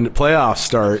is when playoffs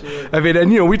start. Absolutely. I mean,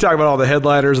 and, we talk about all the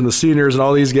headliners and the seniors and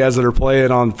all these guys that are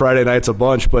playing on Friday nights a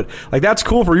bunch, but, like, that's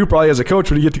cool for you probably as a coach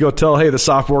when you get to go tell, hey, the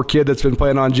sophomore kid that's been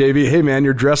playing on JV, hey, man,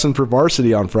 you're dressing for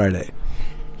varsity on Friday.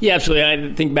 Yeah,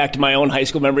 absolutely. I think back to my own high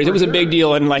school memories. It was a big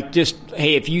deal, and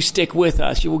hey, if you stick with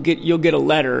us, you'll get a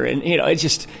letter, and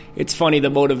it's funny the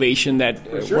motivation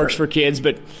that works for kids,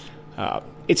 but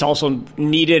it's also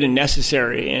needed and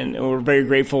necessary, and we're very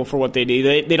grateful for what they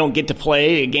do. They don't get to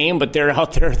play a game, but they're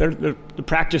out there. They're the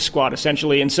practice squad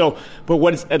essentially, and so. But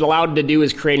what it allowed to do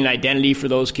is create an identity for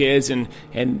those kids, and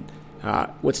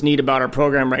what's neat about our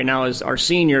program right now is our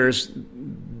seniors.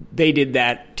 They did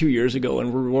that 2 years ago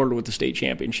and were rewarded with the state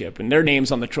championship, and their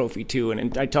name's on the trophy too.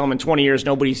 And I tell them in 20 years,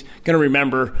 nobody's going to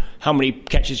remember how many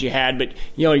catches you had, but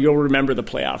you'll remember the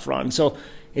playoff run. So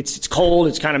it's cold,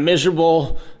 it's kind of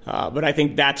miserable, but I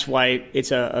think that's why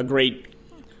it's a great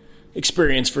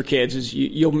experience for kids. Is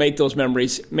you'll make those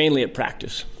memories mainly at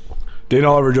practice. Dane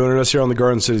Oliver joining us here on the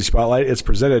Garden City Spotlight. It's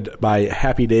presented by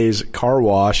Happy Days Car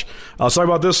Wash. Let's talk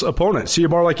about this opponent.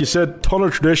 CMR, like you said, ton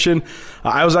of tradition.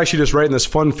 I was actually just writing this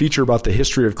fun feature about the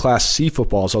history of Class C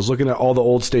football, so I was looking at all the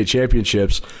old state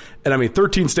championships. And,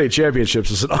 13 state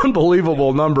championships is an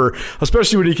unbelievable number,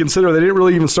 especially when you consider they didn't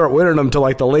really even start winning them until,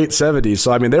 the late 70s.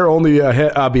 So, they're only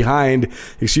behind,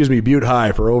 Butte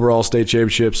High for overall state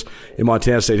championships in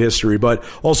Montana State history. But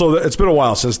also, it's been a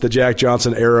while since the Jack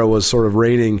Johnson era was sort of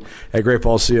reigning at Great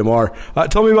Falls CMR.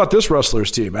 Tell me about this Rustlers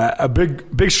team. A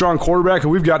big, strong quarterback who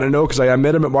we've gotten to know because I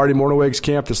met him at Marty Mornaweg's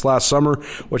camp this last summer,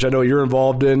 which I know you're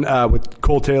involved in with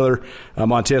Cole Taylor,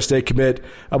 Montana State commit.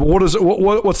 But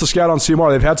what's the scout on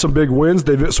CMR? They've had some big wins.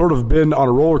 They've sort of been on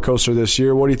a roller coaster this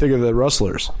year. What do you think of the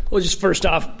Rustlers? Well, just first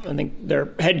off, I think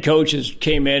their head coach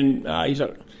came in.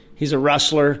 He's a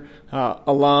Rustler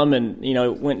alum, and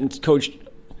went and coached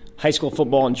high school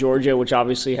football in Georgia, which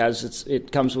obviously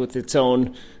it comes with its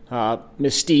own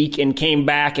mystique, and came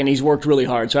back, and he's worked really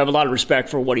hard. So I have a lot of respect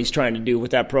for what he's trying to do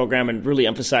with that program and really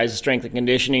emphasize the strength and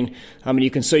conditioning.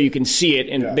 You can see it,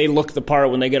 and they look the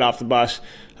part when they get off the bus.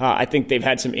 I think they've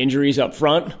had some injuries up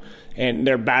front, and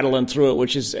they're battling through it,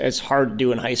 which is as hard to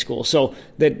do in high school. So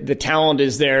the talent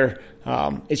is there.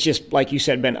 It's just, like you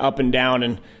said, been up and down,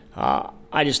 and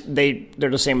they're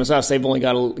the same as us. They've only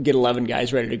got to get 11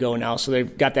 guys ready to go now, so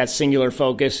they've got that singular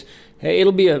focus.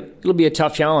 It'll be a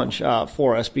tough challenge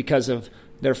for us because of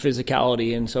their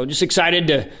physicality, and so just excited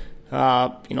to.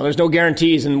 There's no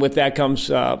guarantees, and with that comes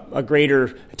a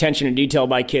greater attention to detail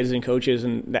by kids and coaches,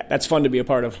 and that's fun to be a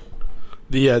part of.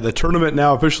 The tournament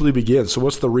now officially begins. So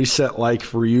what's the reset like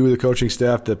for you, the coaching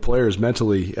staff, the players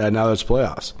mentally now that it's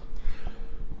playoffs?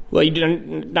 Well, you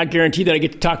didn't not guarantee that I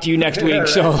get to talk to you next week.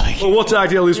 So well, we'll talk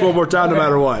to you at least one more time no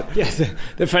matter what. Yeah,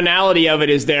 the finality of it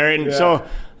is there. And so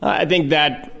I think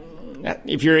that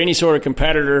if you're any sort of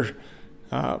competitor,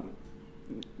 that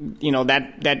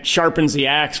sharpens the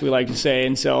axe, we like to say.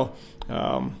 And so,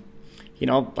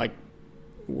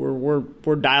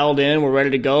 we're dialed in, we're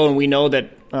ready to go, and we know that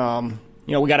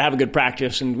we got to have a good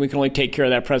practice, and we can only take care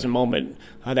of that present moment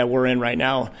that we're in right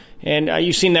now. And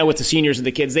you've seen that with the seniors and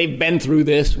the kids. They've been through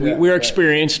this. We're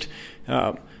experienced,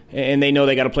 and they know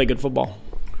they got to play good football.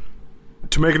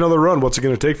 To make another run, what's it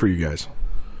going to take for you guys?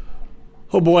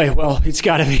 Oh boy, well, it's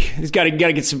got to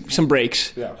get some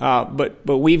breaks. Yeah. But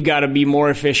we've got to be more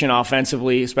efficient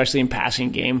offensively, especially in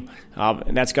passing game,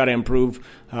 and that's got to improve.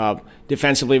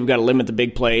 Defensively, we've got to limit the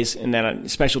big plays, and then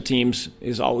special teams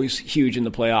is always huge in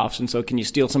the playoffs. And so, can you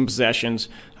steal some possessions?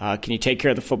 Can you take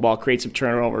care of the football, create some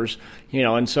turnovers?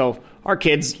 And so our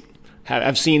kids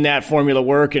have seen that formula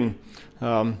work, and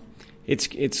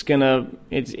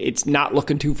it's not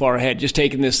looking too far ahead. Just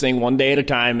taking this thing one day at a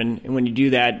time, and when you do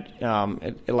that,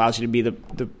 it allows you to be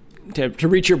to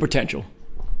reach your potential.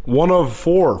 One of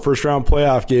 4 first-round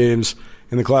playoff games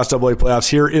in the Class AA playoffs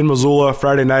here in Missoula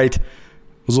Friday night.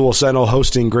 Missoula Sentinel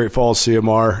hosting Great Falls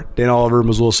CMR. Dan Oliver,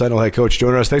 Missoula Sentinel head coach,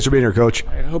 joining us. Thanks for being here, Coach.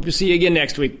 I hope to see you again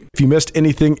next week. If you missed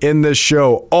anything in this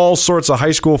show, all sorts of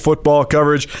high school football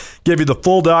coverage, give you the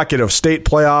full docket of state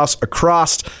playoffs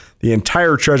across the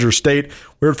entire Treasure State.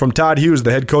 We heard from Todd Hughes,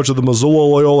 the head coach of the Missoula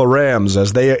Loyola Rams,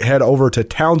 as they head over to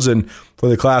Townsend for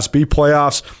the Class B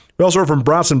playoffs. We also heard from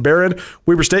Bronson Barron,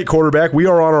 Weber State quarterback. We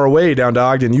are on our way down to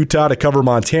Ogden, Utah to cover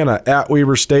Montana at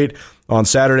Weber State on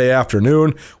Saturday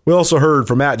afternoon. We also heard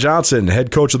from Matt Johnson,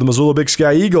 head coach of the Missoula Big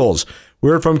Sky Eagles.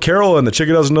 We heard from Carolyn, the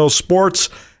Chicken Doesn't Know Sports,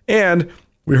 and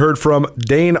we heard from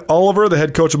Dane Oliver, the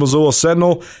head coach of Missoula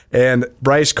Sentinel, and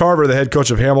Bryce Carver, the head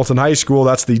coach of Hamilton High School.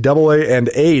 That's the AA and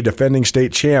A defending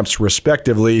state champs,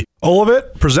 respectively. All of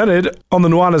it presented on the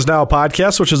Nuanez Now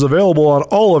podcast, which is available on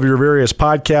all of your various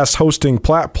podcast hosting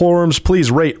platforms. Please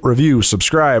rate, review,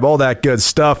 subscribe, all that good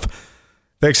stuff.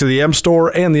 Thanks to the M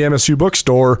Store and the MSU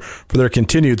Bookstore for their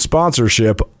continued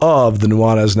sponsorship of the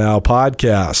Nuanez Now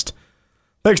podcast.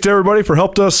 Thanks to everybody for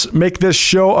helping us make this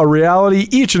show a reality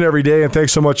each and every day, and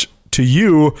thanks so much to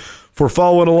you for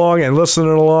following along and listening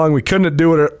along. We couldn't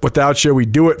do it without you. We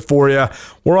do it for you.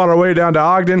 We're on our way down to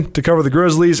Ogden to cover the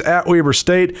Grizzlies at Weber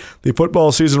State. The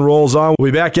football season rolls on.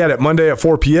 We'll be back at it Monday at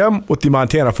 4 p.m. with the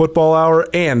Montana Football Hour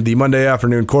and the Monday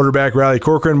afternoon quarterback. Riley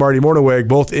Corcoran, Marty Morneweg,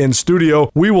 both in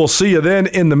studio. We will see you then.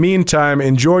 In the meantime,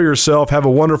 enjoy yourself. Have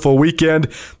a wonderful weekend.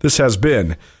 This has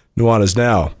been Nuanez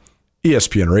Now,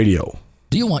 ESPN Radio.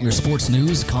 Do you want your sports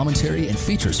news, commentary, and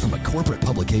features from a corporate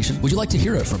publication? Would you like to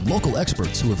hear it from local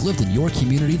experts who have lived in your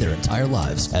community their entire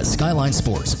lives? At Skyline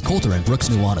Sports, Coulter and Brooks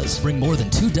Nuanez bring more than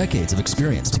 2 decades of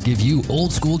experience to give you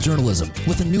old-school journalism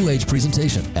with a new-age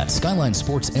presentation at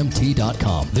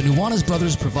SkylineSportsMT.com. The Nuanez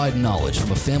brothers provide knowledge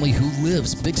from a family who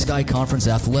lives Big Sky Conference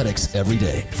athletics every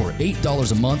day. For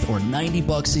 $8 a month or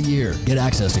 $90 a year, get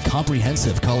access to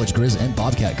comprehensive college Grizz and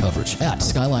Bobcat coverage at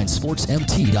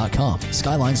SkylineSportsMT.com.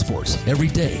 Skyline Sports, every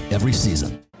day, every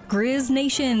season. Grizz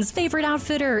Nation's favorite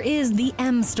outfitter is the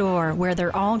M Store, where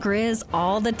they're all Grizz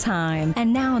all the time.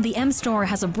 And now the M Store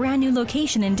has a brand new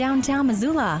location in downtown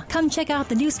Missoula. Come check out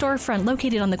the new storefront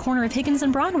located on the corner of Higgins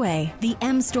and Broadway. The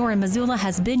M Store in Missoula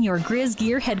has been your Grizz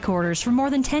gear headquarters for more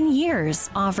than 10 years,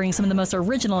 offering some of the most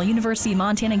original University of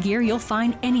Montana gear you'll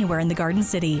find anywhere in the Garden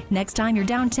City. Next time you're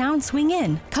downtown, swing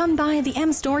in. Come by the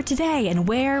M Store today and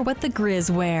wear what the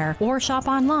Grizz wear, or shop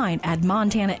online at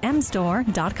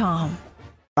montanamstore.com.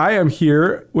 I am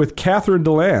here with Catherine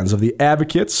DeLands of the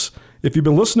Advocates. If you've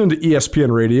been listening to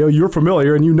ESPN Radio, you're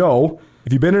familiar and you know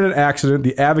if you've been in an accident,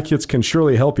 the Advocates can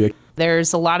surely help you.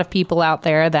 There's a lot of people out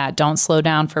there that don't slow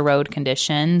down for road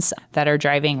conditions, that are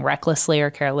driving recklessly or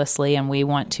carelessly, and we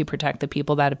want to protect the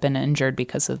people that have been injured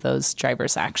because of those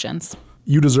drivers' actions.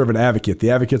 You deserve an advocate.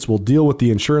 The Advocates will deal with the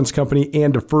insurance company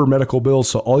and defer medical bills,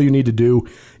 so all you need to do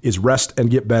is rest and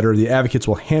get better. The Advocates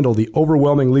will handle the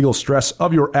overwhelming legal stress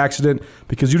of your accident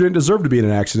because you didn't deserve to be in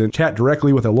an accident. Chat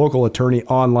directly with a local attorney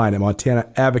online at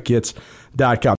MontanaAdvocates.com.